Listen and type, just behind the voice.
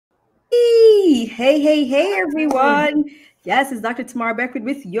Hey, everyone. Yes, it's Dr. Tamara Beckford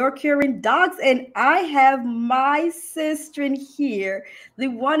with Your Curing Dogs, and I have my sister in here, the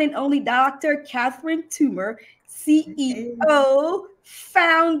one and only Dr. Catherine Toomer, CEO,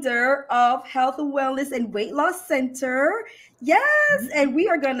 founder of Health and Wellness and Weight Loss Center. Yes, and we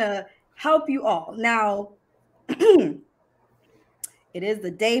are going to help you all. Now, it is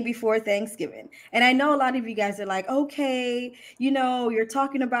the day before Thanksgiving. And I know a lot of you guys are like, okay, you're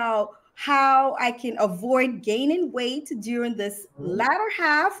talking about how I can avoid gaining weight during this latter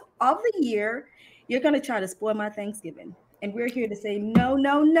half of the year. You're going to try to spoil my Thanksgiving. And we're here to say, no,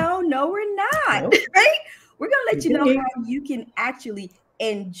 we're not. Nope. Right? We're going to let you know how you can actually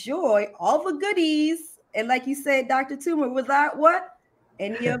enjoy all the goodies. And like you said, Dr. Toomer, without what?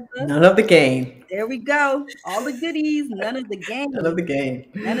 None of the gain. There we go. All the goodies, none of the gain. None of the gain.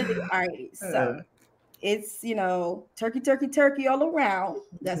 None of the alrighty. So it's turkey all around.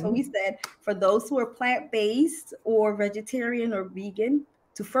 That's what we said. For those who are plant-based or vegetarian or vegan,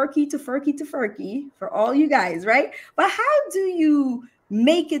 tofurkey for all you guys, right? But how do you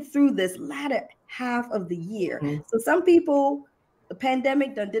make it through this latter half of the year? So some people, the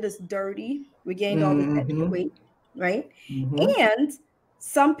pandemic did us dirty. We gained all this extra weight, right? And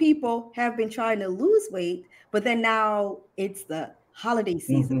some people have been trying to lose weight, but then now it's the holiday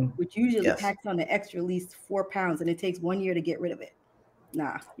season, which usually packs on an extra at least 4 pounds, and it takes 1 year to get rid of it.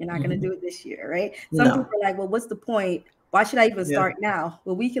 Nah, you're not going to do it this year, right? Some people are like, well, what's the point? Why should I even start now?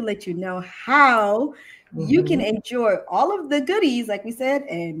 Well, we can let you know how you can enjoy all of the goodies, like we said,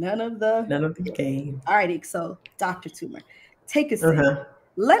 and none of the gain. All righty, so Dr. Toomer, take a seat.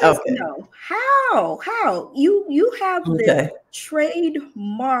 Let us know how you have this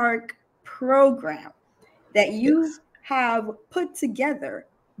trademark program that you have put together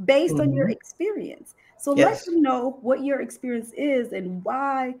based on your experience. So let them know what your experience is and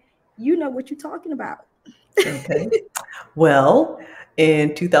why you know what you're talking about. Okay. Well,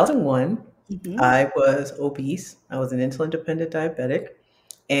 in 2001, I was obese. I was an insulin-dependent diabetic.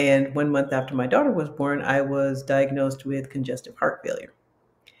 And 1 month after my daughter was born, I was diagnosed with congestive heart failure.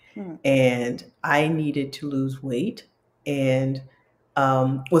 And I needed to lose weight and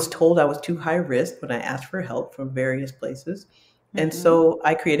was told I was too high risk when I asked for help from various places. And so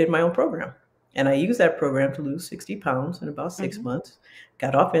I created my own program. And I used that program to lose 60 pounds in about 6 months,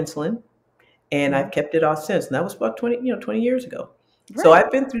 got off insulin, and I've kept it off since. And that was about 20 years ago. Right. So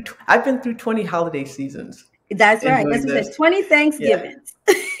I've been through 20 holiday seasons. That's right. That's what it says. 20 Thanksgivings.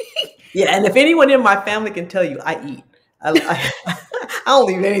 Yeah, and if anyone in my family can tell you, I eat. I don't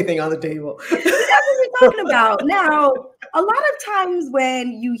leave anything on the table. That's what we're talking about. Now, a lot of times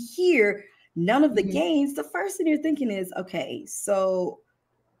when you hear none of the gains, the first thing you're thinking is, okay, so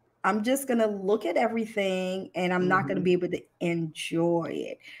I'm just going to look at everything and I'm not going to be able to enjoy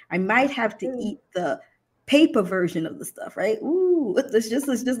it. I might have to eat the paper version of the stuff, right? Ooh, it's just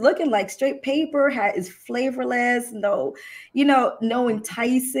looking like straight paper, is flavorless, no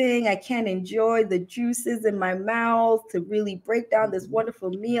enticing. I can't enjoy the juices in my mouth to really break down this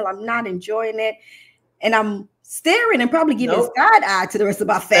wonderful meal. I'm not enjoying it. And I'm staring and probably giving side eye to the rest of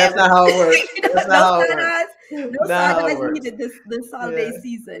my family. That's not how it works. No side eyes needed this holiday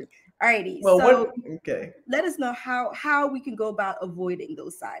season. Alrighty. Well, so let us know how we can go about avoiding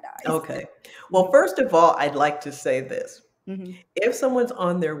those side eyes. Okay. Well, first of all, I'd like to say this. If someone's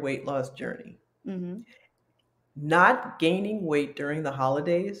on their weight loss journey, not gaining weight during the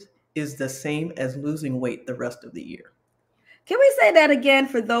holidays is the same as losing weight the rest of the year. Can we say that again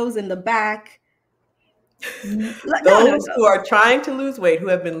for those in the back? Those who are trying to lose weight, who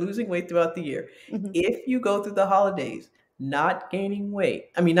have been losing weight throughout the year, if you go through the holidays not losing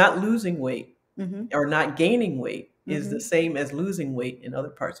weight, or not gaining weight is the same as losing weight in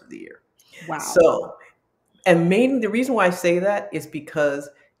other parts of the year. Wow. So, and mainly the reason why I say that is because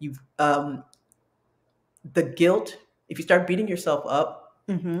you've the guilt, if you start beating yourself up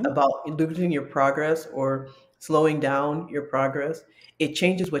about losing your progress or slowing down your progress, it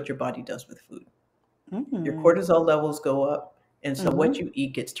changes what your body does with food. Your cortisol levels go up. And so what you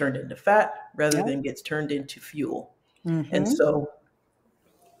eat gets turned into fat rather than gets turned into fuel. And so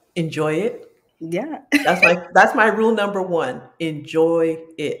enjoy it. Yeah. That's my rule number one. Enjoy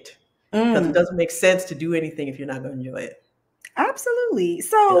it. Because it doesn't make sense to do anything if you're not going to enjoy it. Absolutely.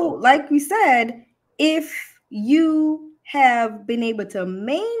 So like we said, if you have been able to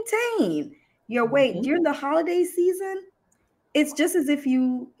maintain your weight during the holiday season, it's just as if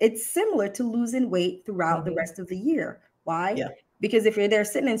it's similar to losing weight throughout the rest of the year. Why? Yeah. Because if you're there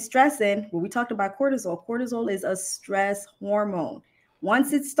sitting and stressing, well, we talked about cortisol is a stress hormone.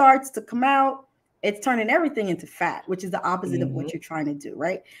 Once it starts to come out, it's turning everything into fat, which is the opposite of what you're trying to do,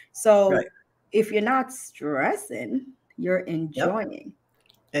 right? So if you're not stressing, you're Yep. enjoying.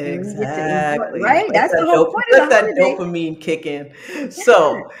 And when you get to enjoy, Exactly. right? That's the whole point of the Let that holiday. dopamine kick in. Yeah.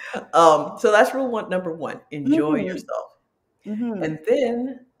 So that's rule one, number one, enjoy Mm-hmm. yourself. Mm-hmm. And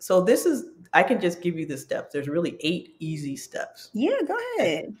then, so this is, I can just give you the steps. There's really 8 easy steps. Yeah, go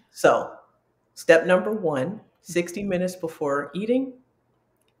Okay. ahead. So step number 1, 60 minutes before eating,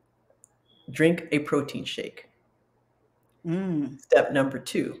 drink a protein shake. Mm. Step number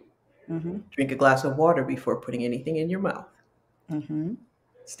 2, Mm-hmm. drink a glass of water before putting anything in your mouth. Mm-hmm.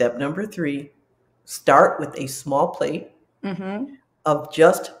 Step number 3, start with a small plate Mm-hmm. of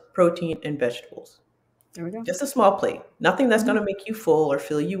just protein and vegetables. There we go. Just a small plate. Nothing that's Mm-hmm. going to make you full or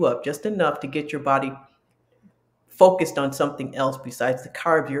fill you up, just enough to get your body focused on something else besides the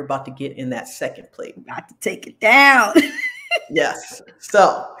carbs you're about to get in that second plate. Got to take it down. Yes.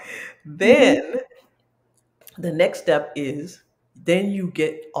 So Mm-hmm. then the next step is then you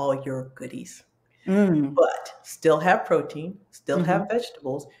get all your goodies, Mm. but still have protein, still Mm-hmm. have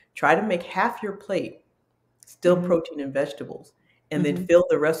vegetables. Try to make half your plate still Mm-hmm. protein and vegetables, and then Mm-hmm. fill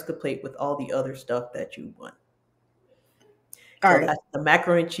the rest of the plate with all the other stuff that you want. All So right. that's the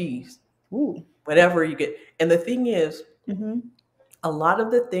macaroni and cheese, Ooh. whatever you get. And the thing is, Mm-hmm. a lot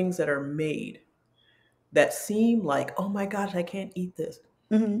of the things that are made that seem like, oh my gosh, I can't eat this.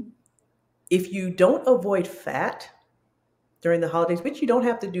 Mm-hmm. If you don't avoid fat during the holidays, which you don't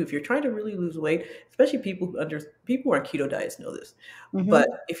have to do if you're trying to really lose weight, especially people who are on keto diets know this. Mm-hmm. But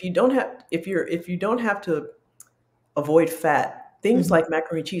if you don't have to avoid fat, things Mm-hmm. like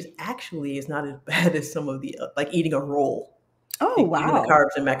macaroni and cheese actually is not as bad as some of the like eating a roll. Oh, Eating the wow.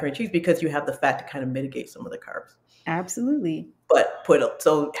 carbs in macaroni and cheese because you have the fat to kind of mitigate some of the carbs. Absolutely. But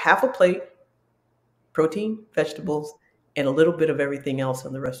so half a plate, protein, vegetables, and a little bit of everything else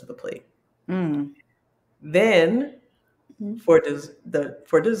on the rest of the plate. Mm. Then Mm-hmm.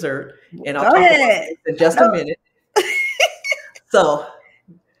 for dessert, and I'll Go talk about ahead. this in I just a know. minute. So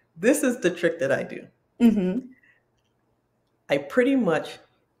this is the trick that I do. Mm-hmm. I pretty much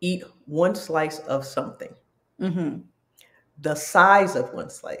eat one slice of something, Mm-hmm. the size of one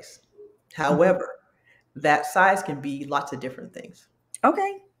slice. Mm-hmm. However, that size can be lots of different things.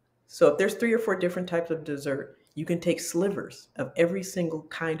 Okay. So if there's 3 or 4 different types of dessert, you can take slivers of every single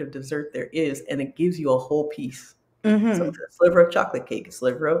kind of dessert there is, and it gives you a whole piece. So Mm-hmm. it's a sliver of chocolate cake, a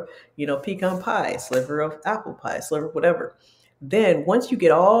sliver of, pecan pie, a sliver of apple pie, a sliver of whatever. Then once you get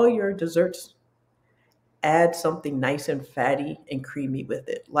all your desserts, add something nice and fatty and creamy with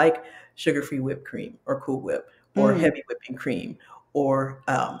it, like sugar-free whipped cream or Cool Whip or Mm. heavy whipping cream or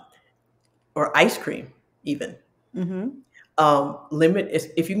ice cream even. Mm-hmm. Limit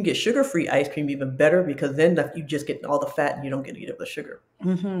is if you can get sugar-free ice cream, even better because then you just get all the fat and you don't get any of the sugar.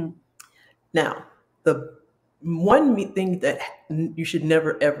 Mm-hmm. Now, the one thing that you should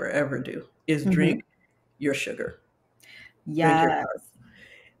never, ever, ever do is Mm-hmm. drink your sugar. Drink your Yes. carbs.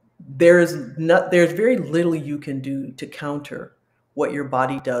 There's very little you can do to counter what your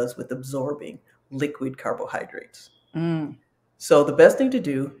body does with absorbing liquid carbohydrates. Mm. So the best thing to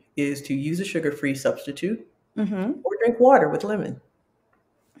do is to use a sugar-free substitute Mm-hmm. or drink water with lemon.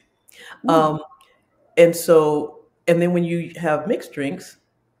 Ooh. Um, and then when you have mixed drinks,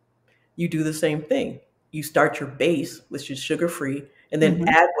 you do the same thing. You start your base, which is sugar-free, and then Mm-hmm.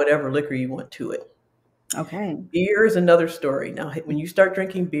 add whatever liquor you want to it. Okay. Beer is another story. Now, when you start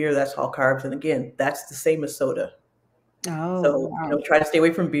drinking beer, that's all carbs. And again, that's the same as soda. Oh, So, wow. try to stay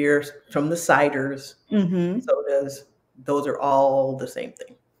away from beers, from the ciders, Mm-hmm. sodas. Those are all the same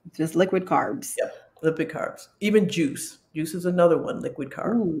thing. Just liquid carbs. Yep, liquid carbs. Even juice. Juice is another one, liquid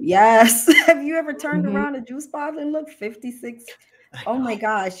carb. Ooh, yes. Have you ever turned Mhm. around a juice bottle and looked 56? Oh my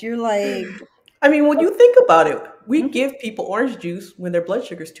gosh. You're like, I mean, when you think about it, we mhm. give people orange juice when their blood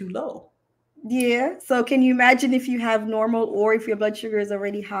sugar is too low. Yeah. So can you imagine if you have normal or if your blood sugar is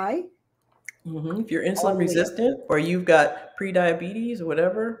already high? If you're All insulin the way up. resistant or you've got pre-diabetes or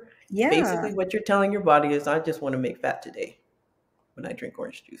whatever, Yeah. basically what you're telling your body is, I just want to make fat today when I drink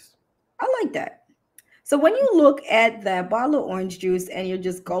orange juice. I like that. So when you look at that bottle of orange juice and you're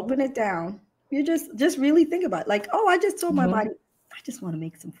just Mhm. gulping it down, you just really think about it. Like, oh, I just told my Mhm. body, I just want to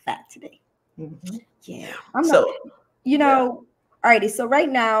make some fat today. Mhm. Yeah. I'm not, So, yeah. alrighty. So right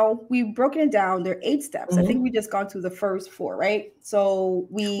now we've broken it down. There are 8 steps. I think Mhm. we just gone through the first 4, right? So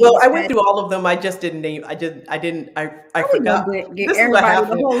Well, we I went said, through all of them. I just didn't name. I oh, we forgot. gonna get This is what everybody the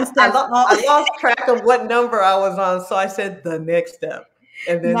happened. whole steps. All I lost track of what number I was on, so I said the next step,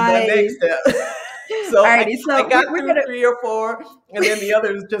 and then the next nice. step. So Alrighty. I So got we're through gonna 3 or 4, and then the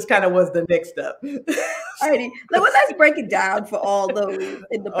others just kind of was the next step. Alrighty, let's break it down for all those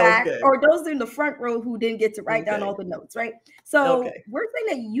in the back Okay. or those in the front row who didn't get to write down Okay. all the notes, right? So Okay. we're saying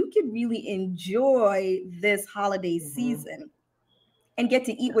that you can really enjoy this holiday season and get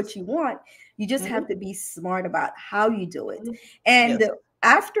to eat what you want. You just have to be smart about how you do it. And Yes.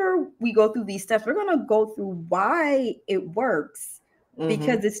 after we go through these steps, we're going to go through why it works.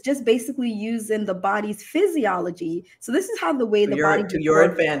 Because it's just basically using the body's physiology. So this is how the way the body to your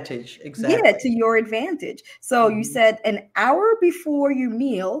advantage. Exactly. Yeah, to your advantage. So you said an hour before your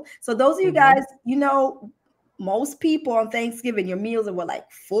meal. So those of you guys, you know, most people on Thanksgiving, your meals are what, like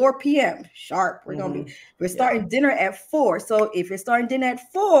 4 p.m. sharp. We're starting dinner at 4. So if you're starting dinner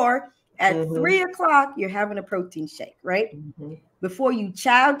at 4, at 3 o'clock, you're having a protein shake, right? Before you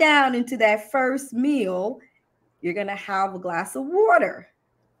chow down into that first meal, you're gonna have a glass of water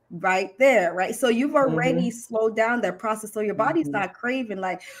right there, right? So you've already slowed down that process. So your body's not craving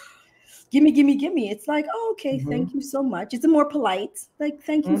like, gimme. It's like, oh, okay, thank you so much. It's a more polite, like,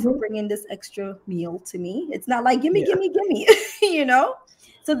 thank you for bringing this extra meal to me. It's not like, gimme, you know?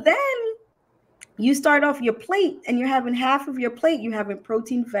 So then you start off your plate and you're having half of your plate, you're having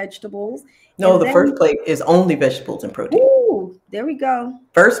protein, vegetables. No, the first plate is only vegetables and protein. Ooh, there we go.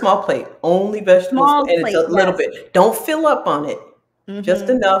 First small plate, only vegetables, and it's a little bit. Don't fill up on it. Just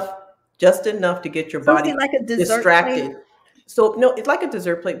enough to get your body like a dessert distracted. plate? So no, it's like a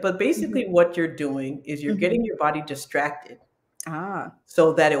dessert plate, but basically what you're doing is you're getting your body distracted.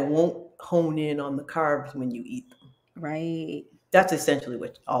 So that it won't hone in on the carbs when you eat them. Right. That's essentially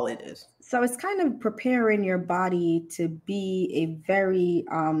what all it is. So it's kind of preparing your body to be a very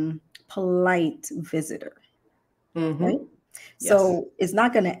polite visitor. Right? So it's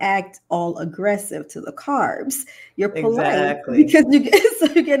not going to act all aggressive to the carbs. You're polite because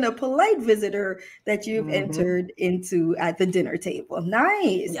you're getting a polite visitor that you've entered into at the dinner table.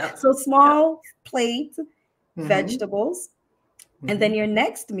 Nice. So small plate, vegetables, and then your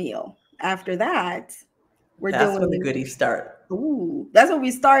next meal. After that, that's when the goodies start. Ooh, that's when we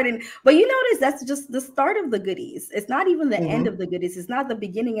start. But you notice that's just the start of the goodies. It's not even the end of the goodies. It's not the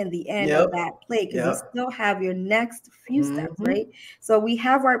beginning and the end of that plate because you still have your next few steps, right? So we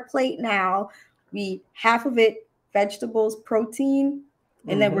have our plate now. Half of it vegetables, protein,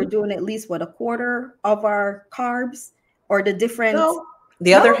 and then we're doing at least a quarter of our carbs or the different. No,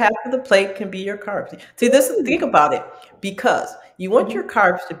 the other half of the plate can be your carbs. See, think about it, because you want your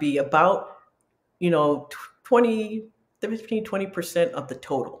carbs to be about, 20% of the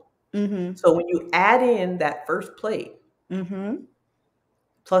total. So when you add in that first plate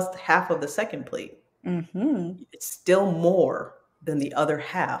plus half of the second plate, it's still more than the other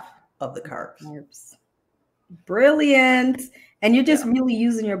half of the carbs. Brilliant. And you're just really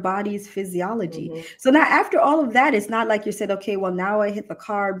using your body's physiology. So now after all of that, it's not like you said, okay, well, now I hit the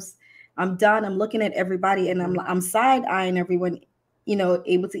carbs. I'm done. I'm looking at everybody and I'm side-eyeing everyone,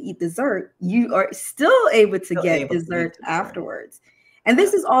 able to eat dessert. You are still able to get dessert afterwards. And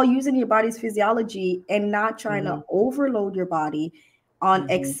this is all using your body's physiology and not trying to overload your body on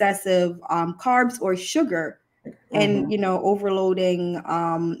excessive carbs or sugar. And overloading,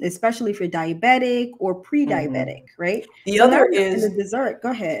 especially if you're diabetic or pre-diabetic, right? The other is the dessert. Go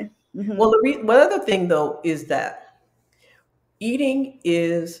ahead. Well, one other thing though is that eating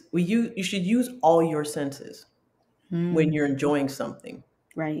is you should use all your senses when you're enjoying something,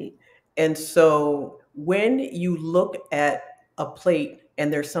 right? And so when you look at a plate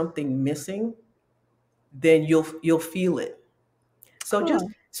and there's something missing, then you'll feel it.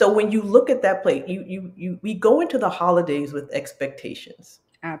 So when you look at that plate, we go into the holidays with expectations.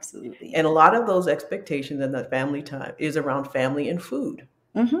 Absolutely. And a lot of those expectations in the family time is around family and food.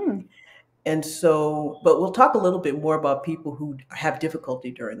 And so, but we'll talk a little bit more about people who have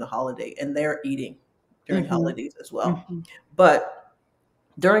difficulty during the holiday and they're eating during holidays as well. But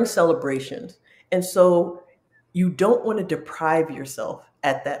during celebrations, and so you don't want to deprive yourself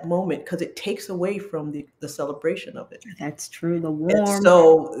at that moment because it takes away from the celebration of it. That's true. The warmth. And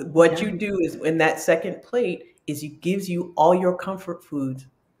so what you do is in that second plate is it gives you all your comfort foods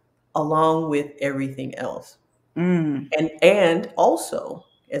along with everything else. And also,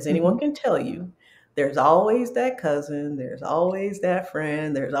 as anyone can tell you, there's always that cousin, there's always that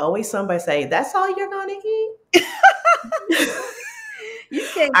friend, there's always somebody say, "That's all you're gonna eat." You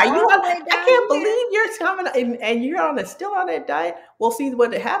can't. I can't believe you're coming and you're still on that diet. Well, see,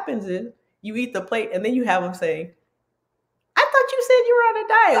 what happens is you eat the plate and then you have them saying, "I thought you said you were on a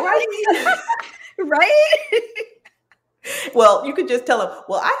diet. Why are you eating?" Right? Well, you could just tell them,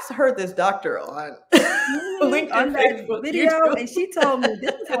 "Well, I heard this doctor on LinkedIn, on that Facebook, video, YouTube. and she told me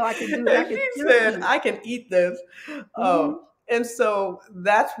this is how I can do it. And she said I can eat this." And so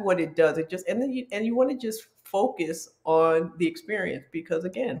that's what it does. It just, and then you want to just focus on the experience, because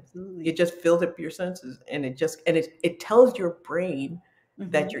again, Absolutely. it just fills up your senses, and it tells your brain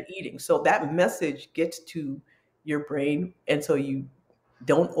that Mm-hmm. you're eating. So that message gets to your brain, and so you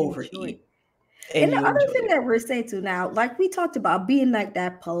don't Enjoy. overeat And and the you other enjoy thing it. that we're saying to now, like we talked about being like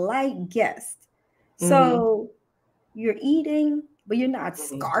that polite guest. Hmm. So you're eating, but you're not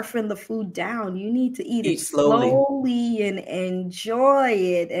Hmm. scarfing the food down. You need to eat it Eat slowly. slowly and enjoy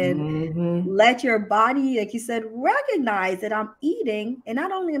it and Hmm. let your body, like you said, recognize that I'm eating. And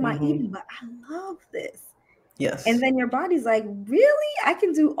not only am I Hmm. eating, but I love this. And Yes. then your body's like, really? I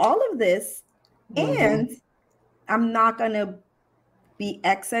can do all of this. Hmm. And I'm not going to be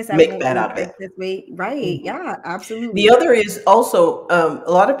excess. I Make won't that lose out of it. excess weight. Right. Mhm. Yeah, The absolutely. other is also, a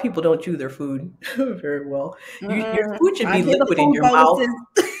lot of people don't chew their food very well. Your food should I be hear the liquid in phone your mouth. boluses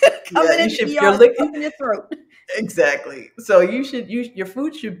Yeah, coming you in the should. ER, stuck in your throat. Exactly. So your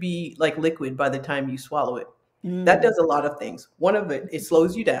food should be like liquid by the time you swallow it. That Mm. does a lot of things. One of it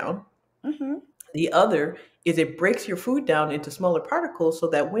slows you down. Mm-hmm. The other is it breaks your food down into smaller particles so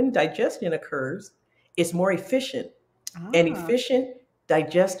that when digestion occurs, it's more efficient. And Ah. efficient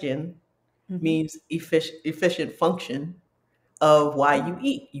digestion Mm-hmm. means efficient function of why you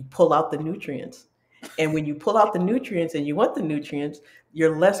eat. You pull out the nutrients. And when you pull out the nutrients and you want the nutrients,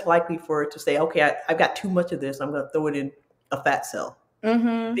 you're less likely for it to say, okay, I've got too much of this. I'm going to throw it in a fat cell.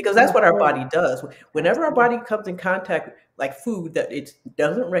 Mm-hmm. Because I'm that's gonna what our throw it. body does. Whenever our Absolutely. body comes in contact, like food that it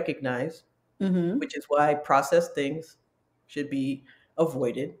doesn't recognize, Mm-hmm. which is why processed things should be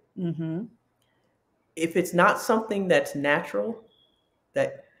avoided. Mm-hmm. If it's not something that's natural,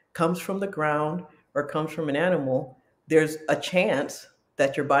 that comes from the ground or comes from an animal, there's a chance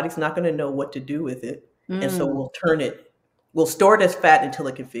that your body's not going to know what to do with it. And so Mm. we'll store it as fat until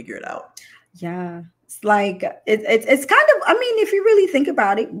it can figure it out. Yeah. It's like it's kind of, I mean, if you really think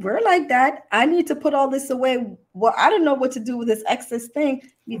about it, we're like that. I need to put all this away. Well, I don't know what to do with this excess thing.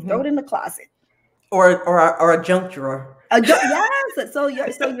 You throw Hmm. it in the closet. Or a junk drawer. Yes. So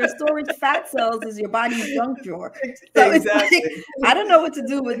your storage fat cells is your body's junk drawer. So it's like Exactly. I don't know what to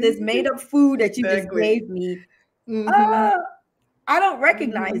do with this made up food that you just Exactly. gave me. Hmm. Uh, I don't Hmm.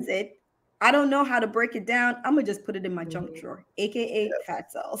 recognize it. I don't know how to break it down. I'm gonna just put it in my junk Hmm. drawer, aka Yes,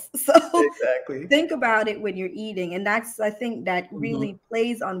 fat cells. So exactly. think about it when you're eating, and that's, I think, that Hmm. really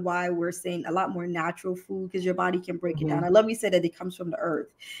plays on why we're saying a lot more natural food, because your body can break it down. Hmm. I love you said that it comes from the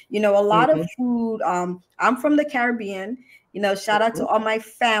earth. A lot of Hmm. food, I'm from the Caribbean. Shout out to Hmm. all my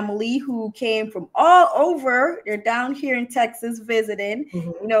family who came from all over. They're down here in Texas visiting.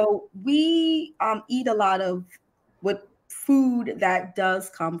 Hmm. We eat a lot of what food that does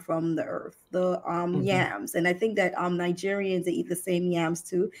come from the earth, the Hmm. yams. And I think that Nigerians, they eat the same yams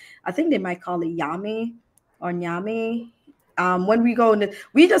too. I think they might call it yami or nyami. When we go into,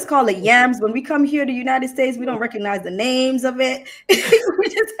 we just call it yams. When we come here to the United States, we don't recognize the names of it. We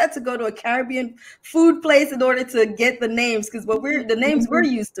just had to go to a Caribbean food place in order to get the names, because the names we're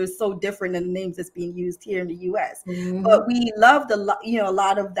used to is so different than the names that's being used here in the US. But Hmm. we love a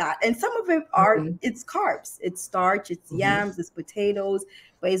lot of that, and some of it are Hmm. it's carbs, it's starch, it's Hmm. yams, it's potatoes,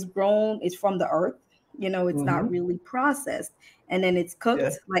 but it's from the earth. It's not Hmm. really processed, and then it's Yeah.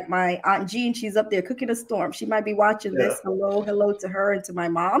 cooked. Like my aunt Jean, she's up there cooking a storm. She might be watching Yeah. this. Hello to her and to my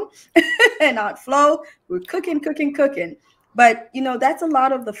mom and Aunt Flo. We're cooking, cooking, cooking. But that's a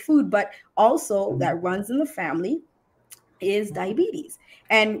lot of the food. But also Hmm. that runs in the family is diabetes.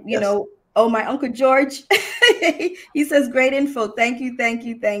 And Yes. oh, my Uncle George, he says great info. Thank you, thank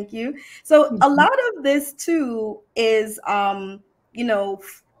you, thank you. So a Hmm. lot of this too is you know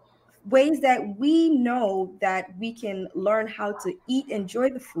ways that we know that we can learn how to eat, enjoy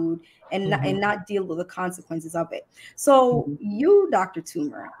the food, and Hmm. not deal with the consequences of it. So Hmm. you, Dr.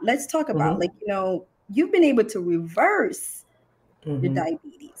 Toomer, let's talk about, Hmm. like, you've been able to reverse your Hmm.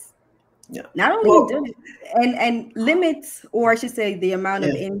 diabetes. Yeah. Not only you Well, did, and limits, or I should say the amount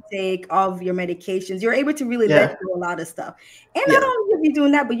of yeah. intake of your medications, you're able to really let Yeah. go a lot of stuff. And not Yeah. only are you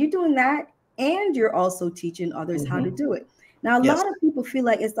doing that, but you're doing that and you're also teaching others how to Hmm. do it. Now, a Yes. lot of people feel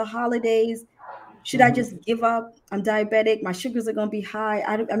like it's the holidays. Should I Hmm. just give up? I'm diabetic. My sugars are going to be high.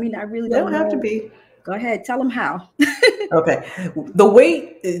 I mean, I really They don't don't have to know. be. Go ahead. Tell them how. Okay. The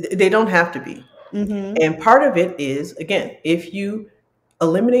way they don't have to be. Mm-hmm. And part of it is, again, if you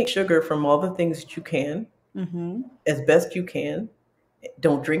eliminate sugar from all the things that you can, Mm-hmm. as best you can,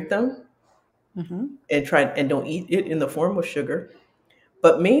 don't drink them, Mm-hmm. and don't eat it in the form of sugar.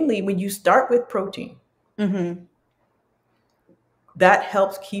 But mainly when you start with protein, Mm-hmm. that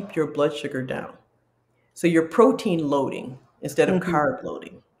helps keep your blood sugar down. So you're protein loading instead of Mm-hmm. carb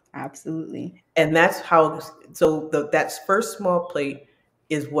loading. Absolutely. And that's how, so that first small plate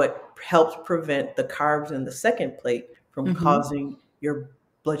is what helps prevent the carbs in the second plate from causing your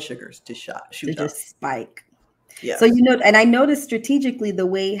blood sugars to To shoot up. just spike. So, Yes. and I noticed strategically the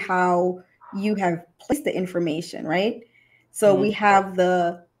way how you have placed the information, right? So we have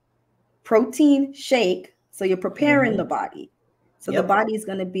the protein shake. So you're preparing the body. So the Yep. body is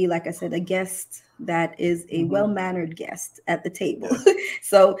going to be, like I said, a guest that is a well-mannered guest at the table. Yes.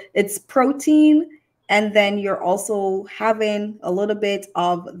 So it's protein. And then you're also having a little bit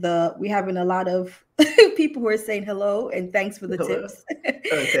of we having a lot of people who are saying hello and thanks for the Hello. tips.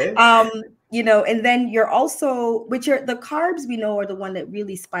 Okay. And then you're also, the carbs we know are the one that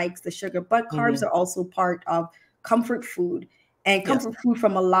really spikes the sugar, but carbs are also part of comfort food and comfort food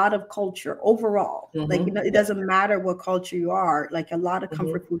from a lot of culture overall. Like, it doesn't matter what culture you are, like a lot of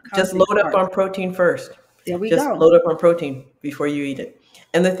comfort food comes Just in load up carbs. on protein first. There we Just go. load up on protein before you eat it.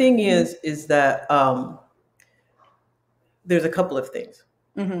 And the thing is that there's a couple of things.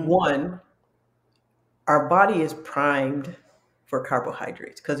 One, our body is primed for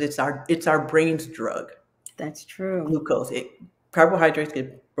carbohydrates because it's our brain's drug. That's true. Glucose. Carbohydrates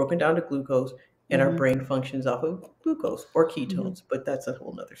get broken down to glucose, and our brain functions off of glucose or ketones, but that's a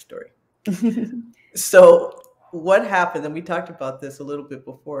whole nother story. So what happens, and we talked about this a little bit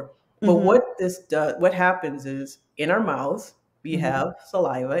before, but what happens is in our mouths, we have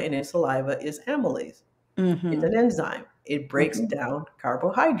saliva, and in saliva is amylase. It's an enzyme. It breaks down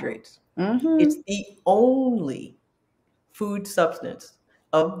carbohydrates. It's the only food substance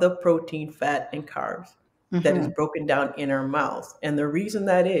of the protein, fat, and carbs that is broken down in our mouths. And the reason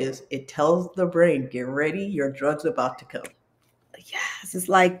that is, it tells the brain, get ready, your drug's about to come. Yes, it's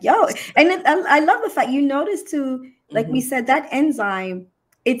like, yo. And I love the fact you notice too, like we said, that enzyme,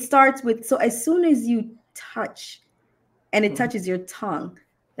 it starts with, so as soon as you touch and it touches your tongue,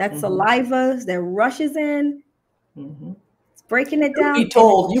 that saliva that rushes in, it's breaking it down. Be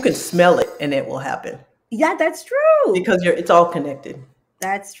told you can smell it and it will happen. Yeah, that's true. Because it's all connected.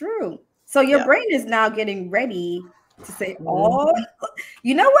 That's true. So your brain is now getting ready to say, oh,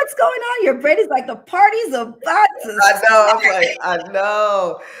 you know what's going on? Your brain is like, the party's about to start. I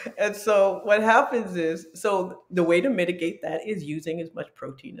know. And so what happens is, so the way to mitigate that is using as much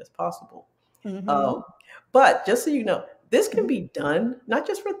protein as possible. But just so you know, this can be done not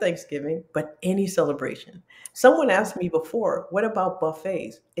just for Thanksgiving, but any celebration. Someone asked me before, what about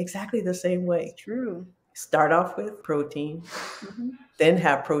buffets? Exactly the same way. It's true. Start off with protein, then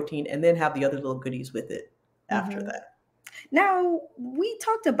have protein, and then have the other little goodies with it after that. Now, we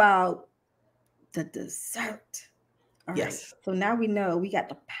talked about the dessert. All right. So now we know we got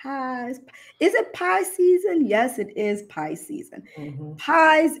the pies. Is it pie season? Yes, it is pie season.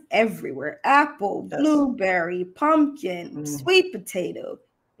 Pies everywhere. Apple, blueberry, pumpkin, sweet potato,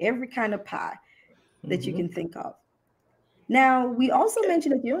 every kind of pie that you can think of. Now, we also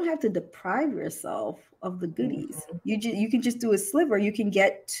mentioned that you don't have to deprive yourself of the goodies. You can just do a sliver. You can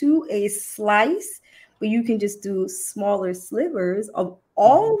get to a slice, but you can just do smaller slivers of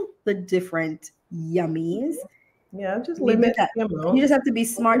all the different yummies. Yeah, just limit that. You just have to be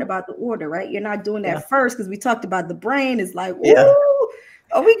smart about the order, right? You're not doing that first, because we talked about the brain is like, ooh,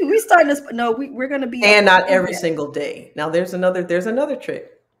 we starting this. No, we're going to be. And not every single day. Now there's another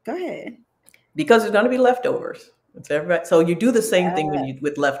trick. Go ahead. Because there's going to be leftovers. So you do the same thing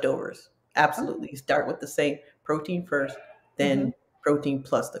with leftovers. Absolutely. You start with the same protein first, then protein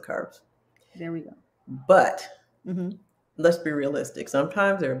plus the carbs. There we go. But let's be realistic.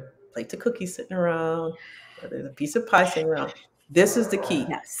 Sometimes there are plates of cookies sitting around, or there's a piece of pie sitting around. This is the key.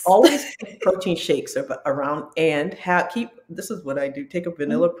 Always keep protein shakes around, and this is what I do. Take a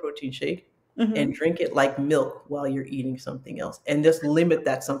vanilla protein shake and drink it like milk while you're eating something else, and just limit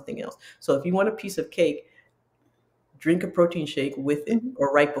that something else. So if you want a piece of cake, drink a protein shake with it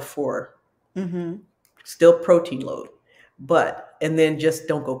or right before. Still protein load, and then just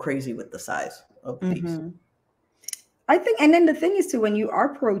don't go crazy with the size of these. I think, and then the thing is too, when you are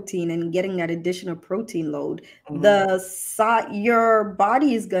protein and getting that additional protein load, your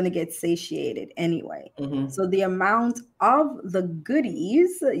body is going to get satiated anyway. So the amount of the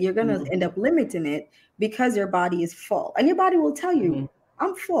goodies, you're going to end up limiting it because your body is full, and your body will tell you,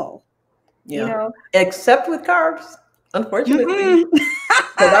 I'm full. Yeah. You know, except with carbs, unfortunately.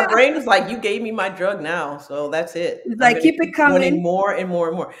 Because our brain is like, you gave me my drug now, so that's it. It's like, keep it coming. Wanting more and more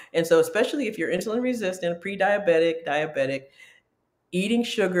and more. And so especially if you're insulin resistant, pre-diabetic, diabetic, eating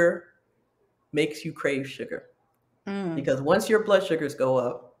sugar makes you crave sugar. Because once your blood sugars go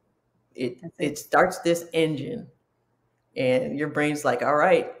up, it starts this engine. And your brain's like, all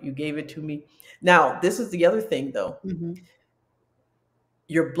right, you gave it to me. Now, this is the other thing, though.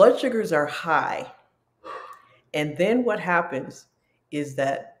 your blood sugars are high. And then what happens is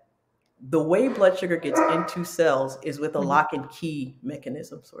that the way blood sugar gets into cells is with a lock and key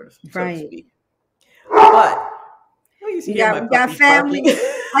mechanism, sort of, so to Right. speak. But you We hear my got puppies family. barking.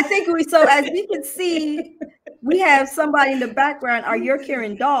 I think so as we can see, we have somebody in the background, our York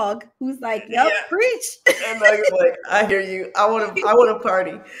hearing dog, who's like, "Yep, Yeah. preach." And I'm like, I hear you. I want to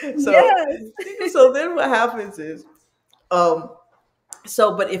party. So, Yes. so then what happens is,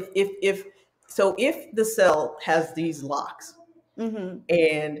 so but if the cell has these locks,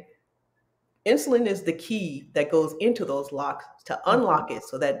 and insulin is the key that goes into those locks to unlock it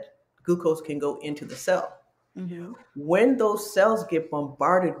so that glucose can go into the cell. When those cells get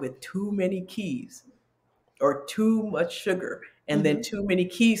bombarded with too many keys or too much sugar, and then too many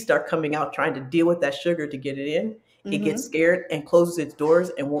keys start coming out trying to deal with that sugar to get it in, it gets scared and closes its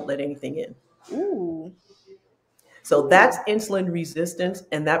doors and won't let anything in. Ooh. So that's insulin resistance,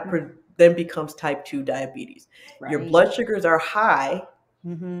 and that then becomes type 2 diabetes. Right. Your blood sugars are high,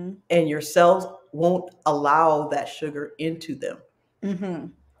 and your cells won't allow that sugar into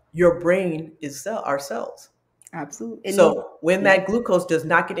them. Your brain is our cells. Absolutely. So when that glucose does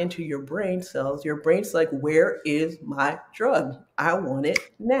not get into your brain cells, your brain's like, where is my drug? I want it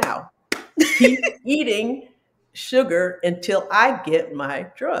now. Keep eating sugar until I get my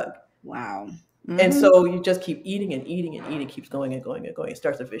drug. Wow. And so you just keep eating and eating and eating, keeps going and going and going. It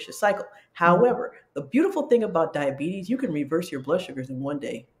starts a vicious cycle. However, the beautiful thing about diabetes, you can reverse your blood sugars in one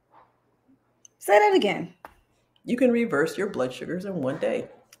day. Say that again. You can reverse your blood sugars in one day.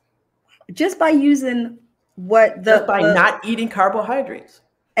 Just by using just by not eating carbohydrates.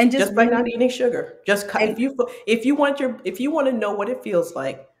 And just by not eating sugar. Just if you want to know what it feels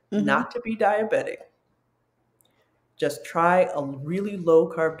like not to be diabetic, just try a really low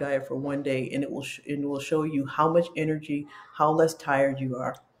carb diet for one day, and it will show you how much energy, how less tired you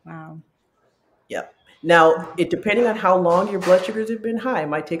are. Wow. Yep. Now, depending on how long your blood sugars have been high, it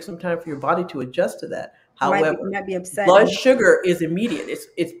might take some time for your body to adjust to that. However, might be upset. Blood sugar is immediate.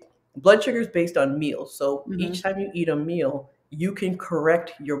 It's blood sugar is based on meals. So each time you eat a meal, you can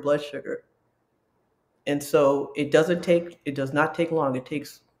correct your blood sugar. And so it does not take long. It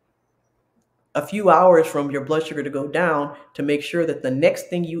takes a few hours from your blood sugar to go down to make sure that the next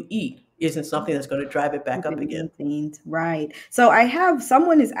thing you eat isn't something that's going to drive it back up again. Right. So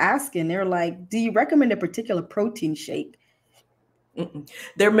someone is asking, they're like, do you recommend a particular protein shake?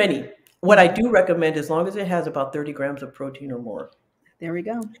 There are many. What I do recommend, as long as it has about 30 grams of protein or more. There we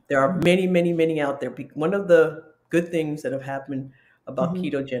go. There are many, many, many out there. One of the good things that have happened about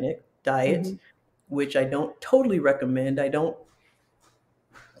ketogenic diets, which I don't totally recommend,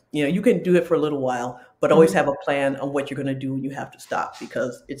 you can do it for a little while, but always have a plan on what you're going to do when you have to stop,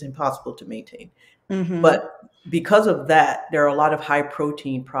 because it's impossible to maintain. But because of that, there are a lot of high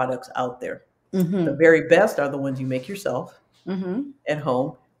protein products out there. The very best are the ones you make yourself at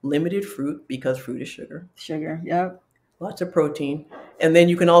home. Limited fruit, because fruit is sugar. Sugar, yep. Lots of protein. And then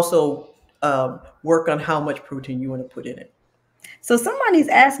you can also work on how much protein you want to put in it. So somebody's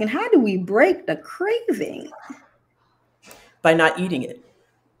asking, how do we break the craving? By not eating it.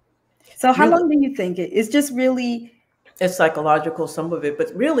 So how long do you think it's just really? It's psychological, some of it,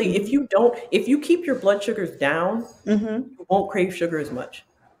 but really, if you keep your blood sugars down, you won't crave sugar as much.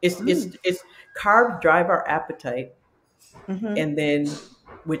 It's carbs drive our appetite, and then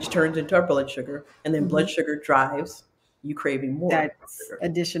which turns into our blood sugar, and then blood sugar drives you craving more. That's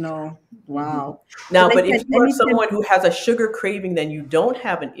additional. Wow. Now, but if you are someone who has a sugar craving, then you don't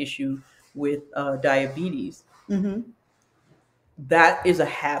have an issue with diabetes. That is a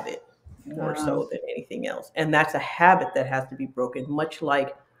habit more so than anything else. And that's a habit that has to be broken, much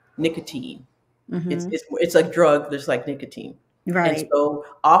like nicotine. It's a drug that's like nicotine. Right. And so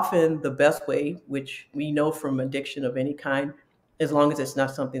often the best way, which we know from addiction of any kind, as long as it's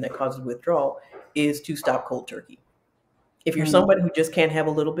not something that causes withdrawal, is to stop cold turkey. If you're somebody who just can't have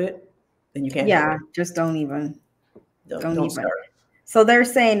a little bit, then you can't. Yeah, just don't even. Don't even start. So they're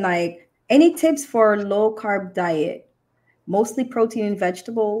saying, like, any tips for low carb diet? Mostly protein and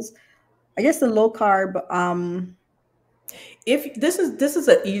vegetables. I guess the low carb. If this is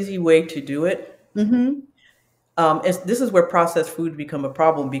an easy way to do it. This is where processed food become a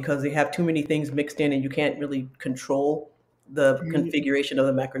problem, because they have too many things mixed in, and you can't really control the configuration of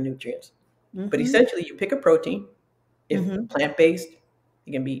the macronutrients. But essentially, you pick a protein. If plant-based,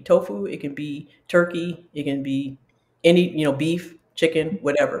 it can be tofu, it can be turkey, it can be any, beef, chicken,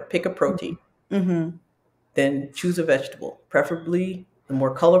 whatever. Pick a protein. Then choose a vegetable. Preferably, the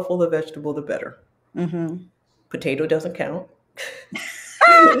more colorful the vegetable, the better. Potato doesn't count.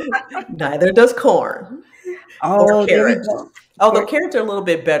 Neither does corn. Oh, there we go. Although carrots are a little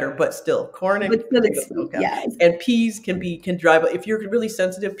bit better, but still, corn and But still it's potatoes don't sweet. count. Yes. And peas can drive up. If you're really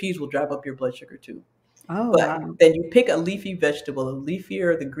sensitive, peas will drive up your blood sugar too. Oh, But wow. then you pick a leafy vegetable. The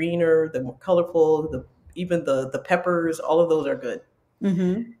leafier, the greener, the more colorful, even the peppers, all of those are good.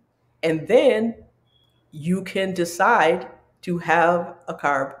 Mm-hmm. And then you can decide to have a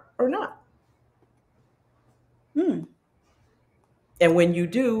carb or not. Mm. And when you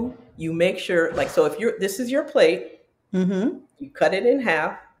do, you make sure, like, so if this is your plate, Mm-hmm. you cut it in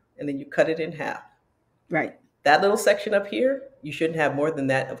half and then you cut it in half. Right. That little section up here, you shouldn't have more than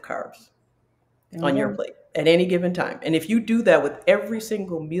that of carbs There we on your go. plate at any given time. And if you do that with every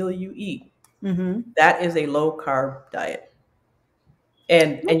single meal you eat, Mm-hmm. that is a low carb diet.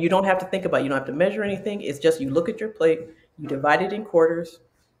 And you don't have to think about it. You don't have to measure anything. It's just you look at your plate, you divide it in quarters,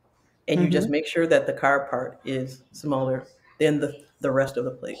 and you just Mm-hmm. make sure that the carb part is smaller than the rest of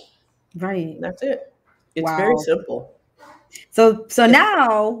the plate. Right. And that's it. It's very Wow. simple. So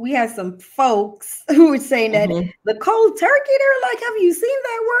now we have some folks who were saying that Mhm. the cold turkey, they're like, have you seen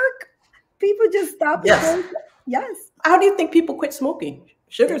that work? People just stop and Yes. go, yes. How do you think people quit smoking?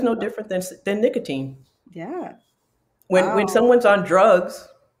 Sugar There is we no go. different than nicotine. Yeah. When Wow. someone's on drugs,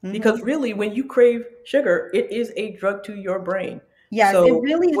 Mm-hmm. because really when you crave sugar, it is a drug to your brain. Yes, it So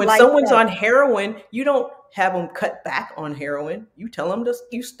really when lights someone's up. on heroin, you don't have them cut back on heroin. You tell them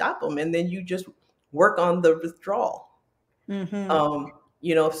you stop them, and then you just work on the withdrawal. Mm-hmm.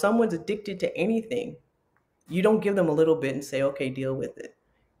 If someone's addicted to anything, you don't give them a little bit and say, okay, deal with it.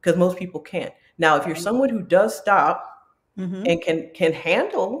 Because most people can't. Now, if you're Right. someone who does stop Mm-hmm. and can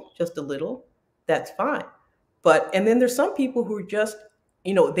handle just a little, that's fine. And then there's some people who are just,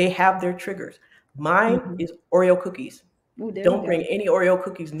 they have their triggers. Mine Mm-hmm. is Oreo cookies. Oh, there we Don't go. bring any Oreo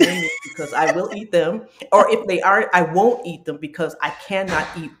cookies near me because I will eat them. Or if they aren't, I won't eat them because I cannot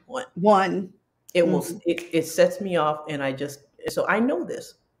eat one. One. It will Mm-hmm. it sets me off, and so I know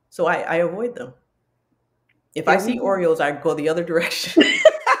this. So I avoid them. If I There we see go. Oreos, I go the other direction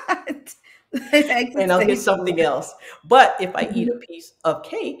and I'll get Existential. something else. But if I eat a Mhm. piece of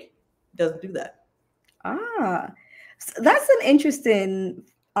cake, it doesn't do that. Ah, that's an interesting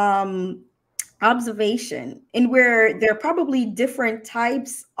um, observation, in where there are probably different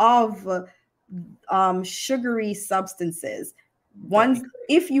types of sugary substances. That'd be Ones, great.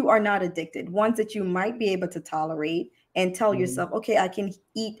 if you are not addicted, ones that you might be able to tolerate and tell Mhm. yourself, okay, I can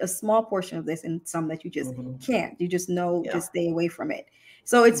eat a small portion of this, and some that you just Mhm. can't. You just know to Yeah. stay away from it.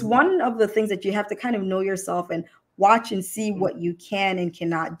 So it's Mhm. one of the things that you have to kind of know yourself and watch and see Mhm. what you can and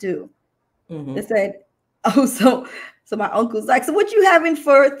cannot do. They Mhm. said, oh, so my uncle's like, so what you having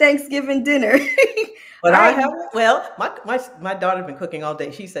for Thanksgiving dinner? But All I right. have well, my daughter's been cooking all day.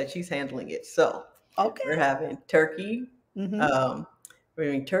 She said she's handling it. So we're Okay. having turkey. Mm-hmm. Um, we're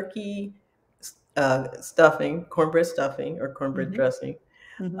having turkey stuffing, cornbread stuffing or cornbread Mm-hmm. dressing.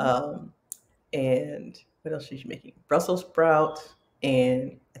 Mm-hmm. Um, and what else is she making? Brussels sprouts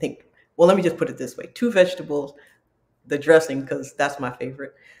and I think. Well, let me just put it this way: two vegetables, the dressing because that's my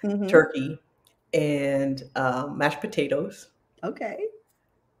favorite, Mm-hmm. turkey, and mashed potatoes Okay.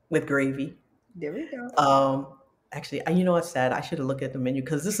 with gravy. There we go. Um, Actually, what's sad? I should have looked at the menu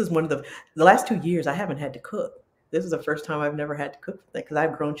because this is one of the last 2 years I haven't had to cook. This is the first time I've never had to cook for that because I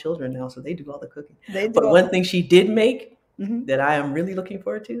have grown children now, so they do all the cooking. They do But all one the. thing she did make Mm-hmm. that I am really looking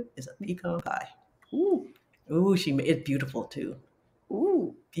forward to is a pecan pie. Ooh. Ooh, she made it beautiful too.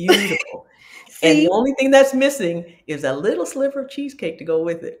 Ooh. Beautiful. And the See? only thing that's missing is a little sliver of cheesecake to go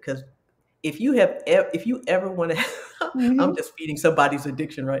with it. Because if you ever want to, I'm Mm-hmm. just feeding somebody's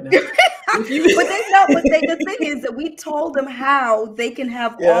addiction right now. If you, But they know, but the thing is that we told them how they can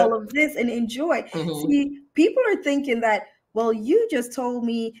have yeah. all of this and enjoy. Hmm. See, people are thinking that, well, you just told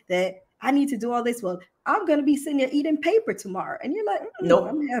me that I need to do all this. Well, I'm going to be sitting there eating paper tomorrow. And you're like, I'm Nope.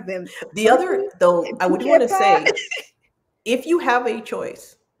 having The turkey other, though, and I would want pecan to pie. say, if you have a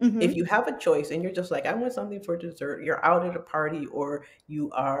choice, if Mm-hmm. you have a choice and you're just like, I want something for dessert, you're out at a party or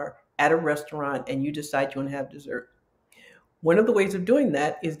you are at a restaurant and you decide you want to have dessert. One of the ways of doing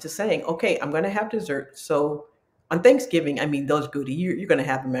that is to saying, okay, I'm going to have dessert. So on Thanksgiving, I mean, those goodies, you're going to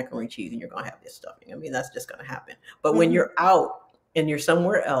have the macaroni and cheese and you're going to have this stuffing. I mean, that's just going to happen. But when Mm-hmm. you're out and you're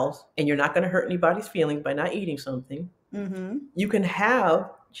somewhere else and you're not going to hurt anybody's feelings by not eating something, Mm-hmm. you can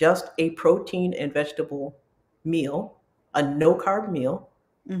have just a protein and vegetable meal, a no carb meal,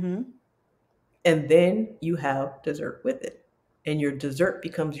 Mm-hmm. and then you have dessert with it. And your dessert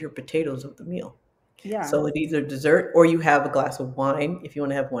becomes your potatoes of the meal. Yeah. So it's either dessert or you have a glass of wine if you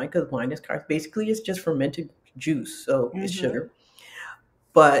want to have wine, because wine is carbs. Basically, it's just fermented juice, so it's Mm-hmm. sugar.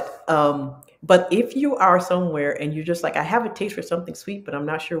 But if you are somewhere and you're just like, I have a taste for something sweet, but I'm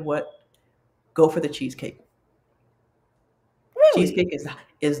not sure what, go for the cheesecake. Really? Cheesecake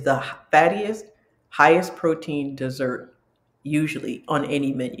is the fattiest, highest protein dessert usually on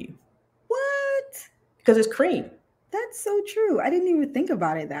any menu What? because it's cream. That's so true. I didn't even think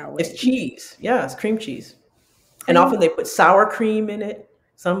about it that It's way. cheese. Yeah, it's cream cheese. And Cream. often they put sour cream in it.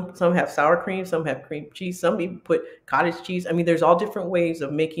 Some have sour cream, some have cream cheese, some even put cottage cheese. I mean, there's all different ways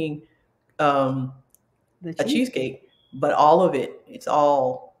of making um, The a cheesecake. cheesecake, but all of it's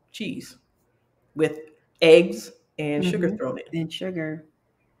all cheese with eggs and sugar Mm-hmm. thrown in. And sugar.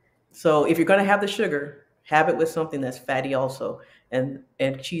 So if you're going to have the sugar, have it with something that's fatty also, and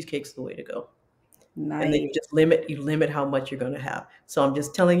cheesecake's the way to go. And then Nice. you limit how much you're going to have. So I'm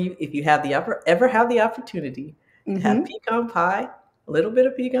just telling you, if you have the ever have the opportunity to have Mm-hmm. pecan pie, a little bit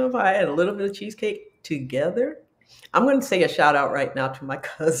of pecan pie, and a little bit of cheesecake together, I'm going to say a shout out right now to my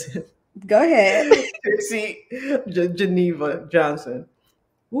cousin, Go ahead. Trixie Geneva Johnson.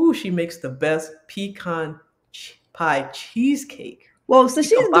 Ooh, she makes the best pie cheesecake. Well, so She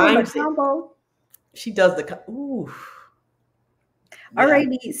she's doing the combines it. combo. She does ooh, yeah.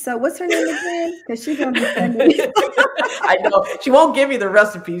 Alrighty. So what's her name again? Because she's gonna be sending me. I know she won't give me the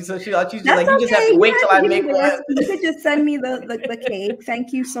recipe, so she's just That's like, you just have okay. to You wait don't till have I to give me make the one. recipe. You could just send me the cake.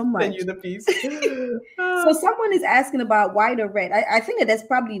 Thank you so Send much. you the piece. So someone is asking about white or red. I think that that's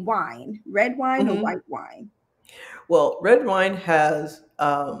probably wine, red wine or Mhm. white wine. Well, red wine has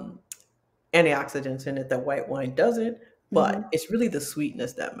antioxidants in it that white wine doesn't, Mm-hmm. but it's really the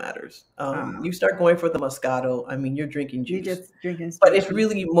sweetness that matters. Ah, You start going for the Moscato, I mean, you're drinking you're juice. just drinking But straight it's juice.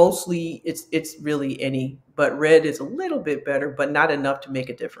 really mostly it's really any, but red is a little bit better, but not enough to make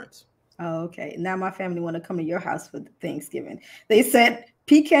a difference. Oh, okay. Now my family want to come to your house for Thanksgiving. They said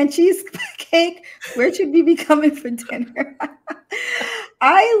pecan cheesecake. Where should we be coming for dinner?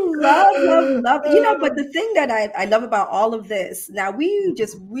 I love. But the thing that I love about all of this, now we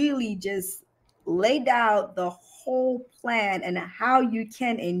just really just laid out the whole plan and how you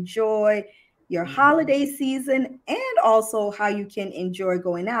can enjoy your holiday season and also how you can enjoy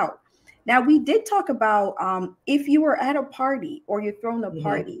going out. Now, we did talk about if you were at a party or you're throwing a Mhm.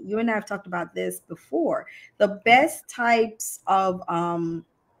 party. You and I have talked about this before. The best types of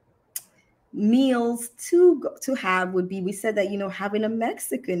meals to have would be, we said that having a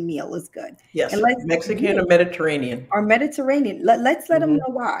Mexican meal is good, and Yes, let's Mexican or Mediterranean. or Mediterranean. Let's let them Mhm.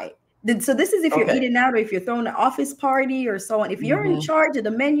 know why. So this is if you're Okay. eating out or if you're throwing an office party or so on. If you're in Mhm. charge of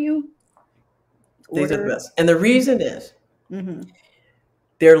the menu, These are the order. best. And the reason is Mm-hmm.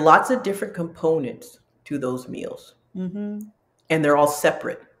 there are lots of different components to those meals, Mm-hmm. and they're all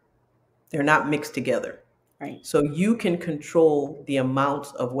separate. They're not mixed together. Right. So you can control the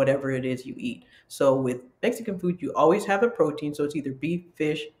amounts of whatever it is you eat. So with Mexican food, you always have a protein. So it's either beef,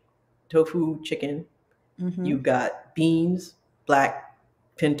 fish, tofu, chicken. Mm-hmm. You've got beans, black,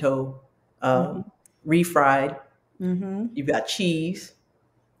 pinto, Mm-hmm. refried. Mm-hmm. You've got cheese.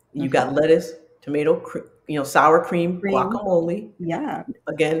 You've Okay. got lettuce, tomato, sour cream, Cream. guacamole. Yeah.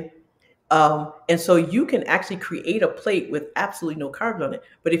 Again, and so you can actually create a plate with absolutely no carbs on it.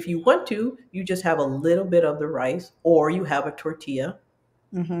 But if you want to, you just have a little bit of the rice, or you have a tortilla,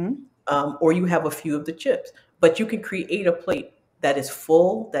 Mm-hmm. or you have a few of the chips. But you can create a plate that is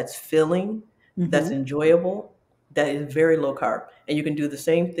full, that's filling, that's Mm-hmm. enjoyable, that is very low carb. And you can do the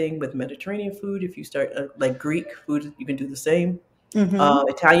same thing with Mediterranean food. If you start like Greek food, you can do the same. Mm-hmm.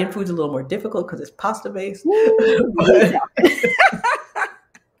 Italian food's a little more difficult because it's pasta based. Woo, we But talk.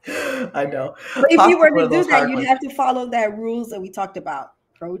 I know But if you pasta is were one to of do those that, hard you'd ones. have to follow that rules that we talked about.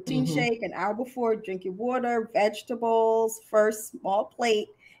 Protein Hmm. shake an hour before, drink your water, vegetables, first small plate,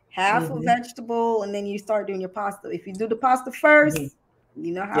 half a Hmm. vegetable, and then you start doing your pasta. If you do the pasta Hmm. first,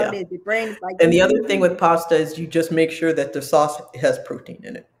 you know how it Yeah. is. Your brain is like, And the other thing with pasta is you just make sure that the sauce has protein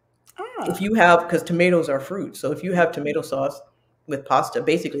in it. If ah, you have, because tomatoes are fruit, so if you have tomato sauce with pasta,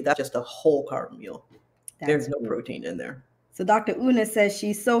 basically that's just a whole carb meal. There's that's no true. protein in there. So Dr. Una says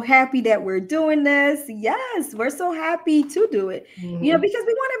she's so happy that we're doing this. Yes, we're so happy to do it. Hmm. Because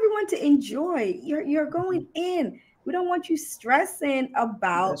we want everyone to enjoy. You're going in. We don't want you stressing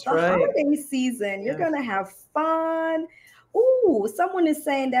about That's the right. holiday season. You're Yes. gonna have fun. Ooh, someone is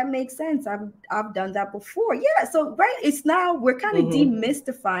saying that makes sense. I've done that before. Yeah, so right, it's now we're kind of Hmm.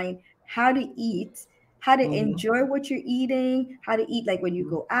 demystifying how to eat, how to Hmm. enjoy what you're eating, how to eat like when you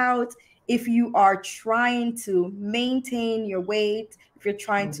go out, if you are trying to maintain your weight, if you're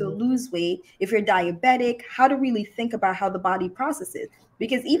trying to Hmm. lose weight, if you're diabetic, how to really think about how the body processes.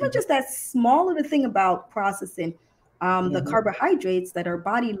 Because even Hmm. just that small little thing about processing the Hmm. carbohydrates, that our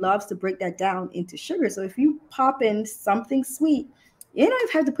body loves to break that down into sugar. So if you pop in something sweet, you don't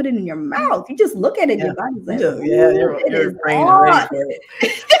even have to put it in your mouth. You just look at it, Yeah. your body's like, Yeah, ooh, it your is brain is ready on. for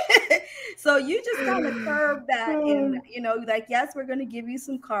it. So you just kind of curve that in, like, yes, we're going to give you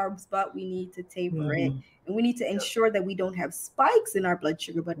some carbs, but we need to taper it. And we need to ensure that we don't have spikes in our blood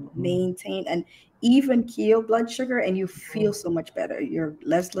sugar, but maintain an even keel blood sugar. And you feel so much better. You're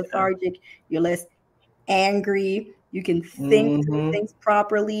less lethargic. You're less angry. You can think through things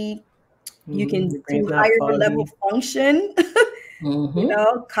properly. You can Your do brain's not higher level foggy. function,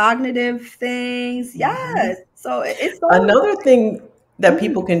 cognitive things. Yes. So it's so Another thing that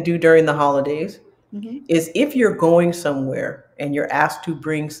people can do during the holidays Mhm. is if you're going somewhere and you're asked to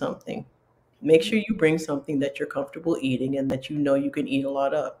bring something, make sure you bring something that you're comfortable eating and that you know you can eat a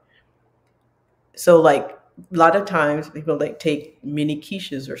lot of. So like a lot of times people like take mini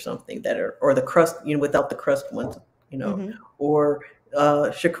quiches or something that are, or the crust, without the crust ones, or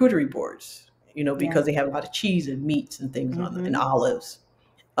charcuterie boards, because they have a lot of cheese and meats and things on them and olives.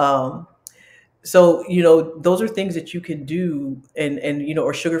 Um, so those are things that you can do, and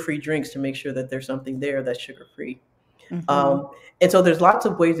or sugar-free drinks to make sure that there's something there that's sugar-free. And so there's lots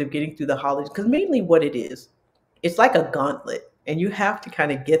of ways of getting through the holidays, because mainly what it is, it's like a gauntlet, and you have to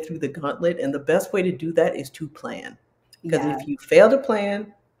kind of get through the gauntlet. And the best way to do that is to plan, because Yeah. if you fail to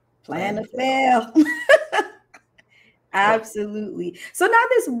plan Plan to to fail. fail. Absolutely. So now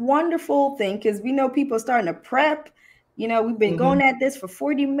this wonderful thing, because we know people are starting to prep. We've been going at this for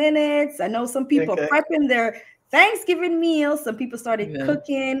 40 minutes. I know some people are Okay. prepping their Thanksgiving meals. Some people started Yeah.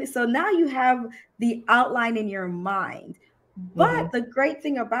 cooking. So now you have the outline in your mind. But the great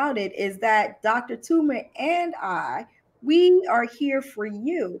thing about it is that Dr. Toomer and we are here for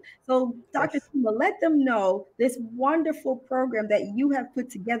you. So, Dr. Yes. Toomer, let them know this wonderful program that you have put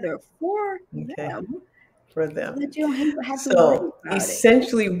together for Okay. them, For so them. that you don't have to worry So about it.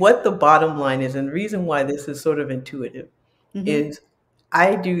 essentially, what the bottom line is, and the reason why this is sort of intuitive, is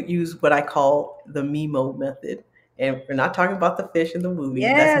I do use what I call the MEMO method. And we're not talking about the fish in the movie.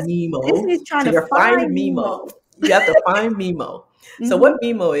 That's Yes, MEMO. Disney's trying So to you're find find MEMO. Nemo. You have to find MEMO. So what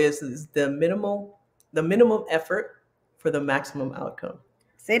MEMO is the minimum effort for the maximum outcome.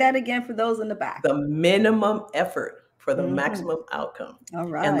 Say that again for those in the back. The minimum effort for the Mm-hmm. maximum outcome.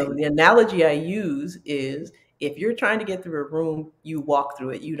 All And right. the analogy I use is, if you're trying to get through a room, you walk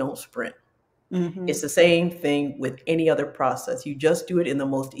through it, you don't sprint. It's the same thing with any other process. You just do it in the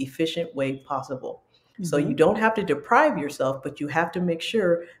most efficient way possible. So you don't have to deprive yourself, but you have to make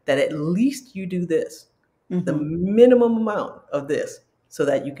sure that at least you do this, the minimum amount of this, so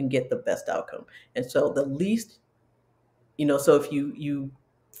that you can get the best outcome. And so the least, so if you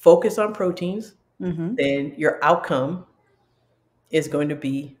focus on proteins, then your outcome is going to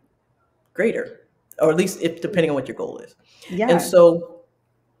be greater, or at least if depending on what your goal is. And Yeah. so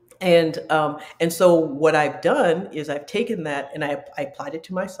and so what I've done is I've taken that and I applied it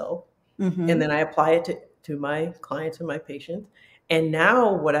to myself, and then I apply it to my clients and my patients. And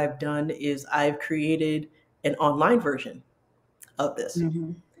now what I've done is I've created an online version of this.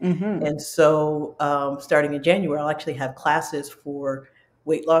 And so starting in January, I'll actually have classes for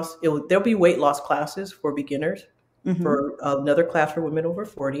weight loss. There'll be weight loss classes for beginners, for another class for women over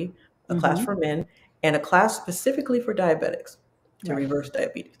 40, a class for men, and a class specifically for diabetics to Right. reverse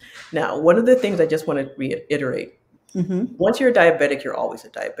diabetes. Now, one of the things I just want to reiterate, once you're a diabetic, you're always a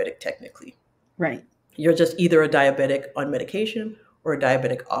diabetic technically. Right. You're just either a diabetic on medication or a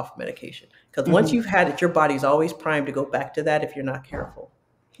diabetic off medication. Because once you've had it, your body's always primed to go back to that if you're not careful.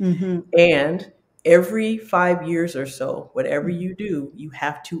 And every 5 years or so, whatever you do, you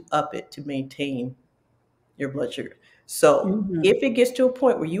have to up it to maintain your blood sugar. So if it gets to a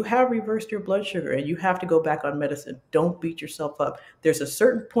point where you have reversed your blood sugar and you have to go back on medicine, don't beat yourself up. There's a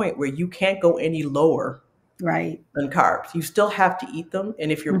certain point where you can't go any lower Right. than carbs. You still have to eat them.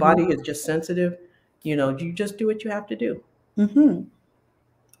 And if your body is just sensitive, you just do what you have to do.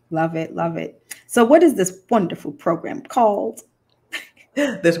 Love it. Love it. So what is this wonderful program called?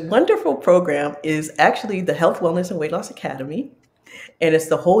 This wonderful program is actually the Health, Wellness, and Weight Loss Academy. And it's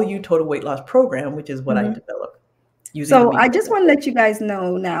the Whole You Total Weight Loss program, which is what I developed using the So I MEMO just want to method. let you guys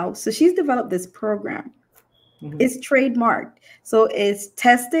know now. So she's developed this program. It's trademarked. So it's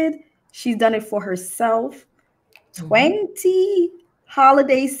tested. She's done it for herself. 20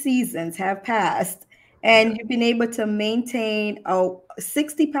 holiday seasons have passed, and you've been able to maintain a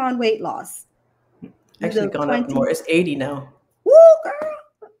 60-pound weight loss. Actually The gone up 20. more. It's 80 now. Woo, girl.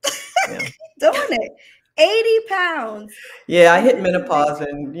 Yeah. Doing it. 80 pounds. Yeah, I And hit this is the menopause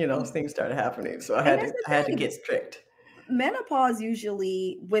and things started happening. So and that's I had the to thing. get strict. Menopause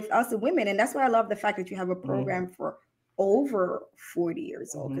usually with us women, and that's why I love the fact that you have a program for over 40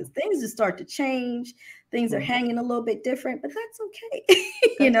 years old, because things just start to change. Things are hanging a little bit different, but that's okay.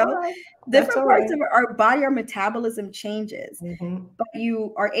 You know, different parts of our body, our metabolism changes. But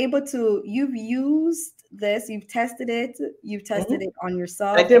you are able to, you've used this, you've tested it on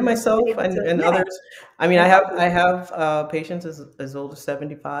yourself. I did myself and others. I mean, I have patients as old as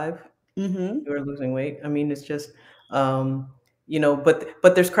 75 who are losing weight. I mean, it's just, you know,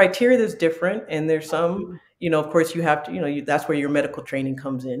 but there's criteria that's different, and there's some, you know, of course you have to, you know, that's where your medical training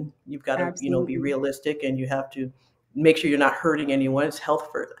comes in. You've got to, you know, be realistic, and you have to make sure you're not hurting anyone. It's health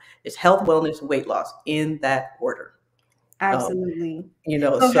first. It's health, wellness, weight loss in that order. Absolutely. You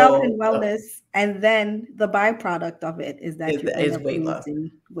know, so health and wellness, and then the byproduct of it is that you're end up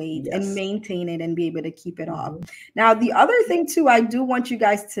losing weight and maintain it and be able to keep it off. Now, the other thing too, I do want you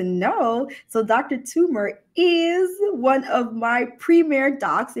guys to know, so Dr. Toomer is one of my premier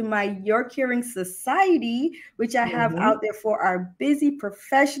docs in my Your Caring Society, which I have out there for our busy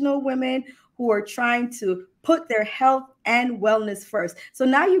professional women who are trying to put their health and wellness first. So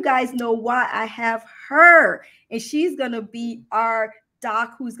now you guys know why I have her, and she's going to be our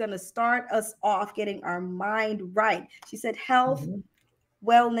doc who's going to start us off getting our mind right. She said health,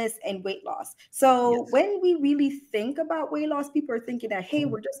 wellness, and weight loss. So when we really think about weight loss, people are thinking that, hey,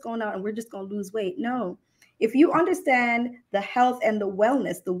 we're just going out and we're just going to lose weight. No, if you understand the health and the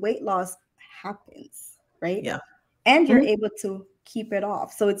wellness, the weight loss happens, right? Yeah. And you're able to keep it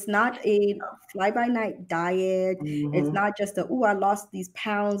off. So it's not a fly-by-night diet. It's not just a, oh, I lost these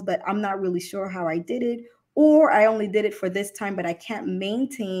pounds, but I'm not really sure how I did it. Or I only did it for this time, but I can't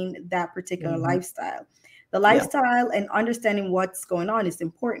maintain that particular lifestyle. The lifestyle and understanding what's going on is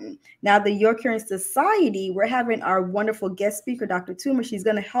important. Now, the Your Caring Society, we're having our wonderful guest speaker, Dr. Toomer. She's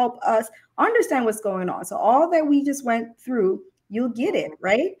going to help us understand what's going on. So all that we just went through, you'll get it,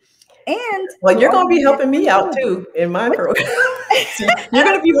 right? And well, you're going to be helping me out too in my program. You're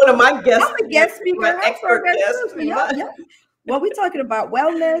going to be one of my guests. I'm a guest speaker, my expert guest. Well, we're talking about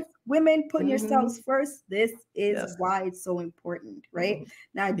wellness, women putting yourselves first. This is why it's so important, right?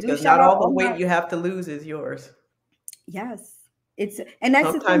 Now, I do shout not out all the weight you have to lose is yours. Yes, and that's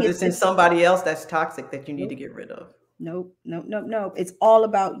sometimes the thing. It's in somebody else that's toxic that you need to get rid of. Nope. It's all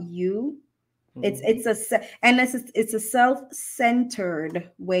about you. It's a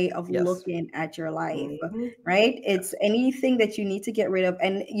self-centered way of looking at your life, right? It's anything that you need to get rid of,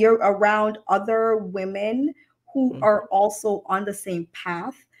 and you're around other women who are also on the same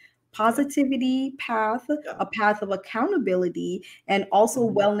path, positivity path, a path of accountability, and also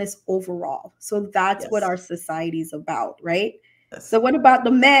wellness overall. So that's what our society is about, right? So what about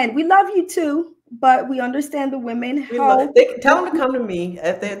the men? We love you too, but we understand the women. Tell them to come to me.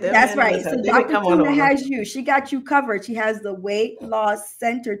 That's right. So Dr. Toomer has you. She got you covered. She has the weight loss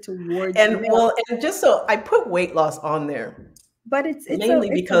center towards and just so I put weight loss on there. But it's mainly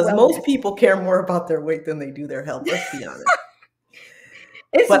because most people care more about their weight than they do their health. Let's be honest.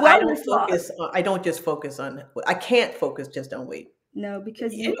 But I don't just focus on. I can't focus just on weight. No,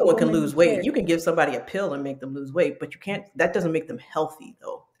 because anyone can lose weight. You can give somebody a pill and make them lose weight, but you can't. That doesn't make them healthy,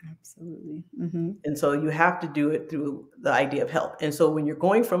 though. Absolutely. And so you have to do it through the idea of health. And so when you're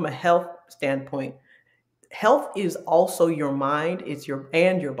going from a health standpoint, health is also your mind. It's your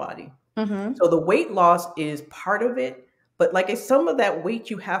body. So the weight loss is part of it. But like some of that weight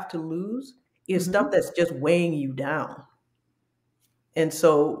you have to lose is stuff that's just weighing you down. And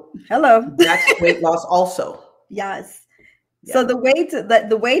so that's weight loss also. Yes. Yeah. So the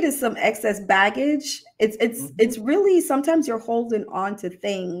weight is some excess baggage. It's really, sometimes you're holding on to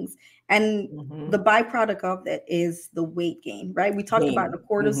things, and the byproduct of that is the weight gain, right? We talked about the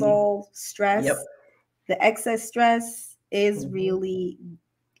cortisol stress. The excess stress is really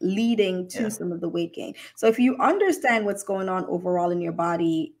leading to some of the weight gain. So if you understand what's going on overall in your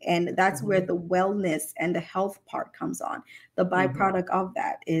body, and that's where the wellness and the health part comes on, the byproduct of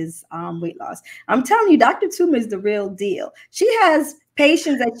that is weight loss. I'm telling you, Dr. Toomer is the real deal. She has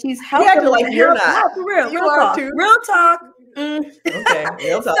patients that she's helping. Like you're not. Real talk. Okay, real talk. So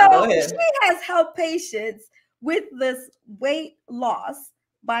go ahead. She has helped patients with this weight loss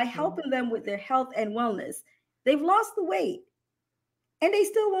by helping them with their health and wellness. They've lost the weight, and they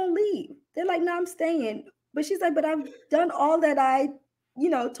still won't leave. They're like, no, I'm staying. But she's like, but I've done all that I,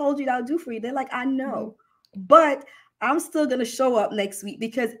 told you that I'll do for you. They're like, I know, but I'm still going to show up next week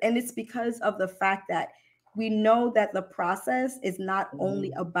it's because of the fact that we know that the process is not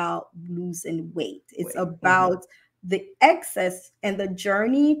only about losing weight. It's about the excess and the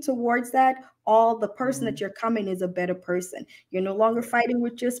journey towards that. All the person that you're coming is a better person. You're no longer fighting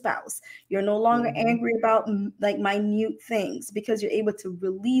with your spouse. You're no longer angry about like minute things, because you're able to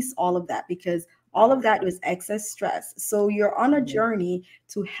release all of that, because All of that is excess stress. So you're on a journey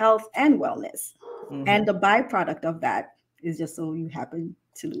to health and wellness. And the byproduct of that is just so you happen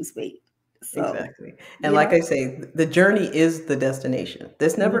to lose weight. So, exactly. And like I say, the journey is the destination.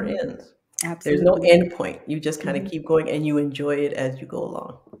 This never ends. There's no absolutely. end point. You just kind of keep going and you enjoy it as you go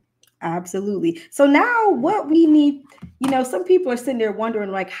along. Absolutely. So now what we need, some people are sitting there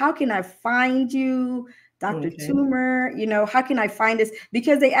wondering, like, how can I find you, Dr. Toomer? How can I find this?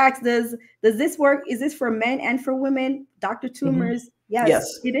 Because they ask, does this work? Is this for men and for women? Dr. Toomer's,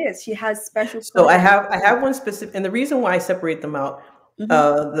 yes, it is. She has special So I programs. have one specific, and the reason why I separate them out,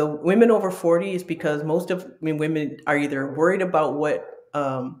 the women over 40 is because most of women are either worried about what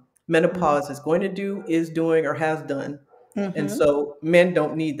menopause is going to do, is doing, or has done. And so men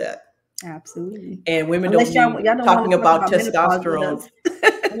don't need that. Absolutely. And women Unless don't need y'all don't want talking to talk about about menopause with testosterone. us.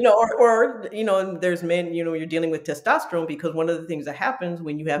 or there's men, you're dealing with testosterone because one of the things that happens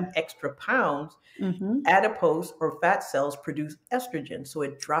when you have extra pounds, adipose or fat cells produce estrogen, so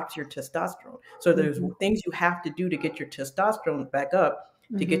it drops your testosterone. So there's things you have to do to get your testosterone back up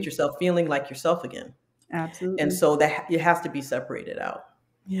to get yourself feeling like yourself again. Absolutely. And so that it has to be separated out.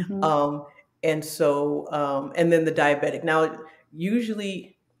 And so and then the diabetic. Now,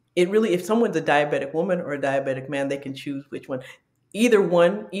 usually if someone's a diabetic woman or a diabetic man, they can choose which one.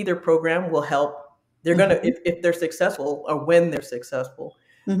 Either program will help. They're gonna if they're successful, or when they're successful,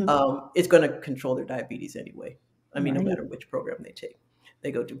 it's gonna control their diabetes anyway. I mean, no matter which program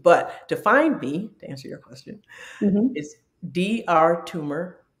they go to. But to find me, to answer your question, it's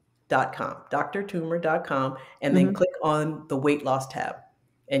drtoomer.com, drtoomer.com, and then click on the weight loss tab,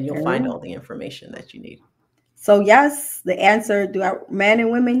 and you'll find all the information that you need. So yes, the answer, men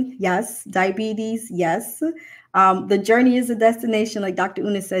and women, yes. Diabetes, yes. The journey is a destination, like Dr.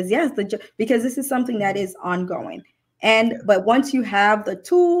 Una says, yes, because this is something that is ongoing. But once you have the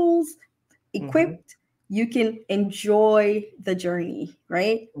tools equipped, you can enjoy the journey,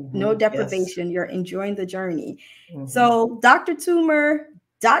 right? No deprivation. You're enjoying the journey. So drtoomer.com,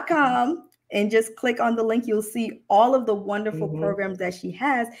 and just click on the link. You'll see all of the wonderful programs that she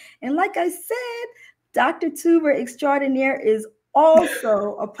has. And like I said, Dr. Toomer Extraordinaire is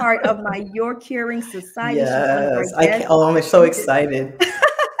also a part of my Your Curing Society. Yes, She's one of our guests. I'm so excited.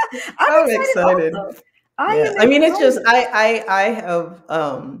 I'm excited. Also. I mean, it's just I have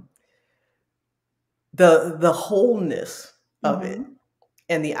the wholeness of it,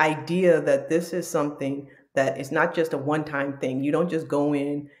 and the idea that this is something that is not just a one-time thing. You don't just go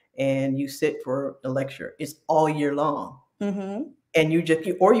in and you sit for a lecture. It's all year long, and you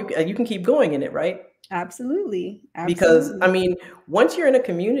can keep going in it, right? Absolutely. Because I mean, once you're in a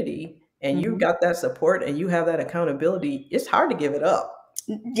community and you've got that support and you have that accountability, it's hard to give it up.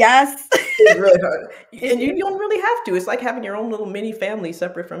 Yes. It's really hard. And you don't really have to. It's like having your own little mini family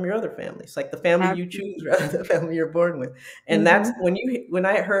separate from your other family. It's like the family you choose rather than the family you're born with. And that's when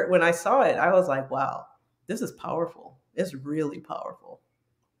I saw it, I was like, wow, this is powerful. It's really powerful.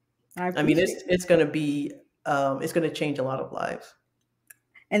 I mean, it's going to be, it's going to change a lot of lives.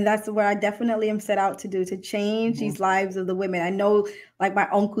 And that's what I definitely am set out to do, to change these lives of the women. I know, like my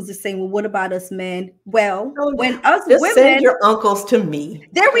uncles are saying, well, what about us men? Well, when us just women, send your uncles to me.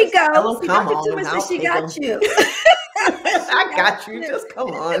 There we go. See, Dr. Toomer says she got you. I got you. Just come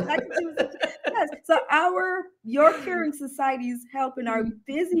on. Yes. So Your Curing Society is helping our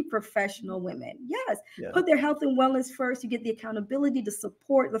busy professional women. Yes. Put their health and wellness first. You get the accountability to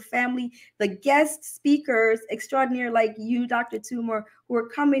support the family, the guest speakers extraordinaire like you, Dr. Toomer, who are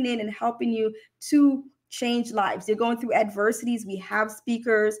coming in and helping you to change lives. You're going through adversities. We have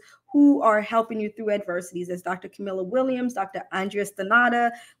speakers who are helping you through adversities. As Dr. Camilla Williams, Dr. Andrea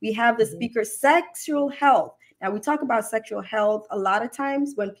Stanada. We have the speaker, sexual health. Now, we talk about sexual health a lot of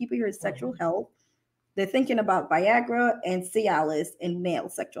times. When people hear sexual health, they're thinking about Viagra and Cialis and male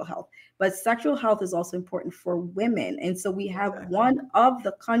sexual health. But sexual health is also important for women. And so we have one of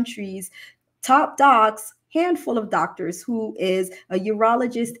the country's top docs, handful of doctors, who is a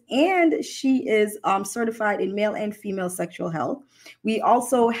urologist, and she is certified in male and female sexual health. We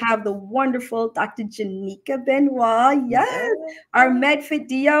also have the wonderful Dr. Janika Benoit, our MedFit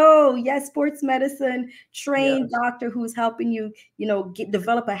DO, sports medicine trained doctor who's helping you,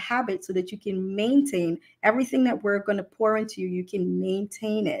 develop a habit so that you can maintain everything that we're going to pour into you. You can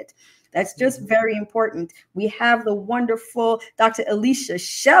maintain it. That's just very important. We have the wonderful Dr. Alicia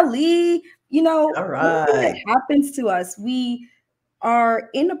Shelley. All right. What happens to us? We are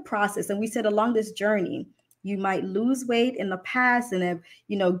in a process, and we said along this journey, you might lose weight in the past and have,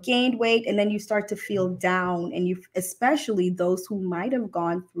 gained weight, and then you start to feel down. And especially those who might have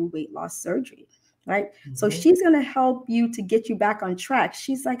gone through weight loss surgery. right? So she's going to help you to get you back on track.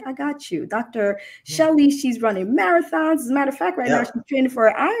 She's like, I got you. Dr. Shelley, she's running marathons. As a matter of fact, right now she's training for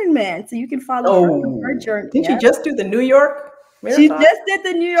an Ironman. So you can follow her on her journey. Did she just do the New York She marathon? just did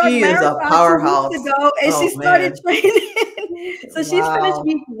the New York She is a Marathon 2 powerhouse. weeks ago, and she started training. So she's finished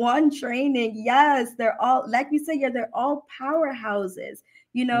week 1 training. Yes, they're all, like we say, they're all powerhouses.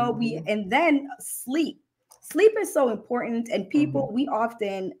 You know, and then sleep. Sleep is so important, and people, we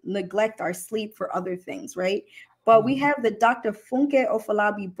often neglect our sleep for other things, right? But we have the Dr. Funke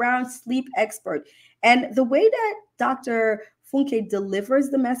Ofalabi Brown, sleep expert. And the way that Dr. Funke delivers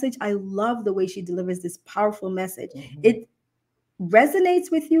the message, I love the way she delivers this powerful message. It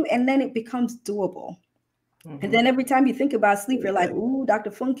resonates with you, and then it becomes doable. And then every time you think about sleep, you're like, ooh, Dr.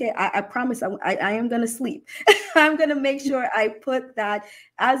 Funke, I promise I am going to sleep. I'm going to make sure I put that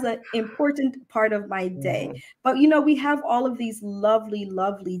as an important part of my day. But, you know, we have all of these lovely,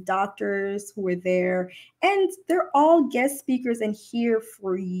 lovely doctors who are there, and they're all guest speakers and here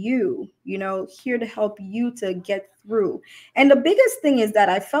for you, you know, here to help you to get through. And the biggest thing is that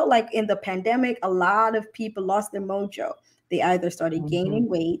I felt like in the pandemic, a lot of people lost their mojo. They either started gaining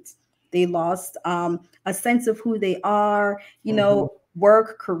weight, they lost a sense of who they are, you know,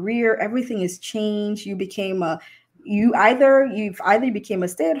 work, career, everything has changed. You became you've either became a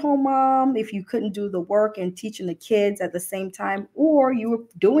stay-at-home mom if you couldn't do the work and teaching the kids at the same time, or you were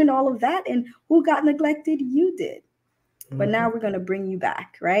doing all of that and who got neglected? You did. But now we're going to bring you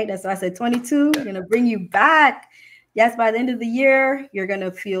back, right? That's why I said 22, we're going to bring you back. Yes, by the end of the year, you're going to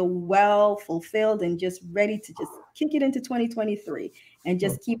feel well fulfilled and just ready to just kick it into 2023 and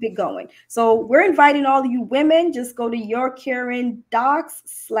just keep it going. So we're inviting all of you women, just go to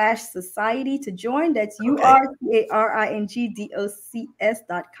YourCaringDocs/society to join. That's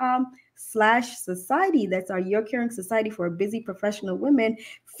YourCaringDocs.com/society. That's our Your Caring Society for busy professional women,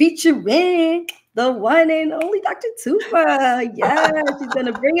 featuring the one and only Dr. Toomer. Yes, she's going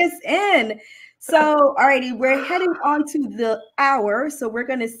to bring us in. So, alrighty, we're heading on to the hour. So we're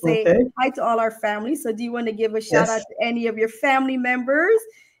going to say hi to all our family. So do you want to give a shout out to any of your family members?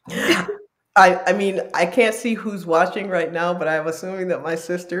 I mean, I can't see who's watching right now, but I'm assuming that my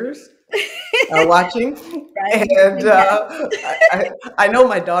sisters are watching. Right. And I know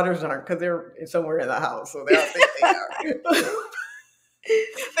my daughters aren't because they're somewhere in the house. So they think they are.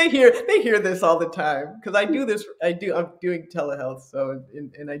 They hear this all the time because I do this. I'm doing telehealth, so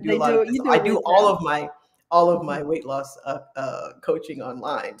and I do a lot of this. I do all of my weight loss coaching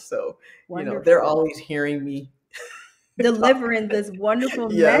online. So wonderful. You know, they're always hearing me delivering this wonderful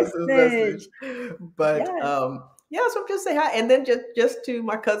message. But so I'm just saying hi, and then just to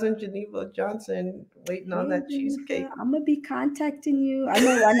my cousin Geneva Johnson, waiting on that cheesecake. I'm gonna be contacting you. I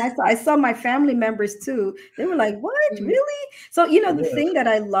know, and I saw my family members too. They were like, "What, really?" So you know, the thing that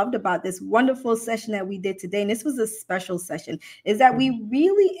I loved about this wonderful session that we did today, and this was a special session, is that we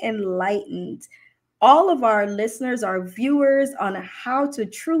really enlightened all of our listeners, our viewers, on how to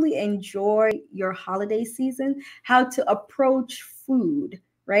truly enjoy your holiday season, how to approach food,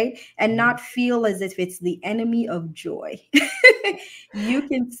 right? And not feel as if it's the enemy of joy. You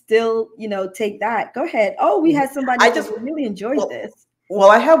can still, you know, take that. Go ahead. Oh, we had somebody who really enjoyed this. Well,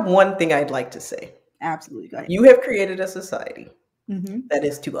 I have one thing I'd like to say. Absolutely. Go ahead. You have created a society that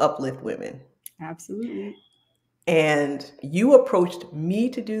is to uplift women. Absolutely. And you approached me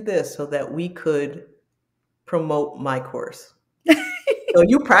to do this so that we could promote my course. So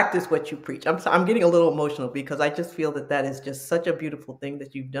you practice what you preach. I'm getting a little emotional because I just feel that is just such a beautiful thing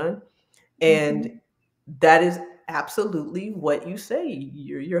that you've done. And that is absolutely what you say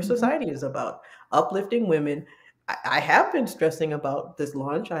your society is about, uplifting women. I have been stressing about this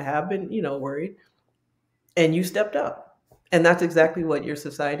launch. I have been, you know, worried. And you stepped up. And that's exactly what your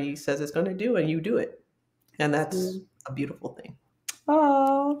society says it's going to do. And you do it. And that's a beautiful thing.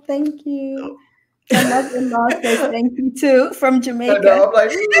 Oh, thank you. My mother-in-law says thank you too from Jamaica. No, I'm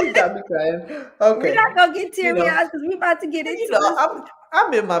like, you got me crying. Okay. We're not gonna get teary eyes because we're about to get into this.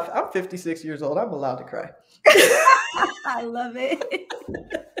 I'm 56 years old. I'm allowed to cry. I love it.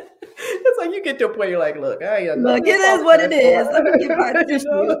 It's like you get to a point you're like, look, it is what it is. Let me get my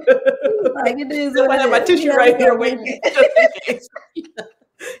tissue. Like it is what it is. I have my tissue right here waiting just in case.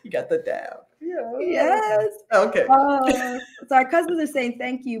 You got the dab. Yeah. Yes. Okay. So our cousins are saying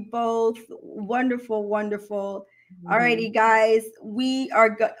thank you both. Wonderful, wonderful. Alrighty, guys. We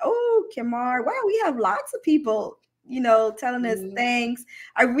are good. Oh, Kimar. Wow, we have lots of people. telling us thanks.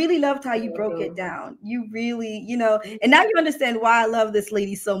 I really loved how you broke it down. You really, and now you understand why I love this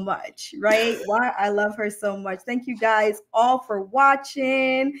lady so much, right? Why I love her so much. Thank you guys all for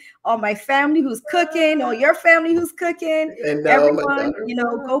watching. All my family who's cooking, all your family who's cooking, And everyone,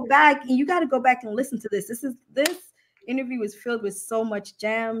 go back, and you got to go back and listen to this. This interview was filled with so much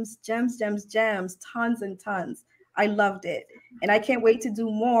gems, tons and tons. I loved it. And I can't wait to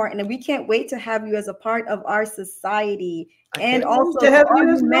do more. And we can't wait to have you as a part of our society. And also to all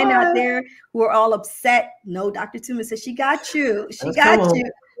you men out there who are all upset. No, Dr. Toomer says she got you. She got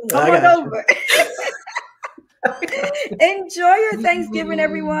you. Come on over. Enjoy your Thanksgiving,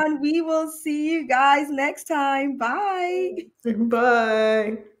 everyone. We will see you guys next time. Bye.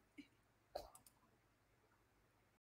 Bye.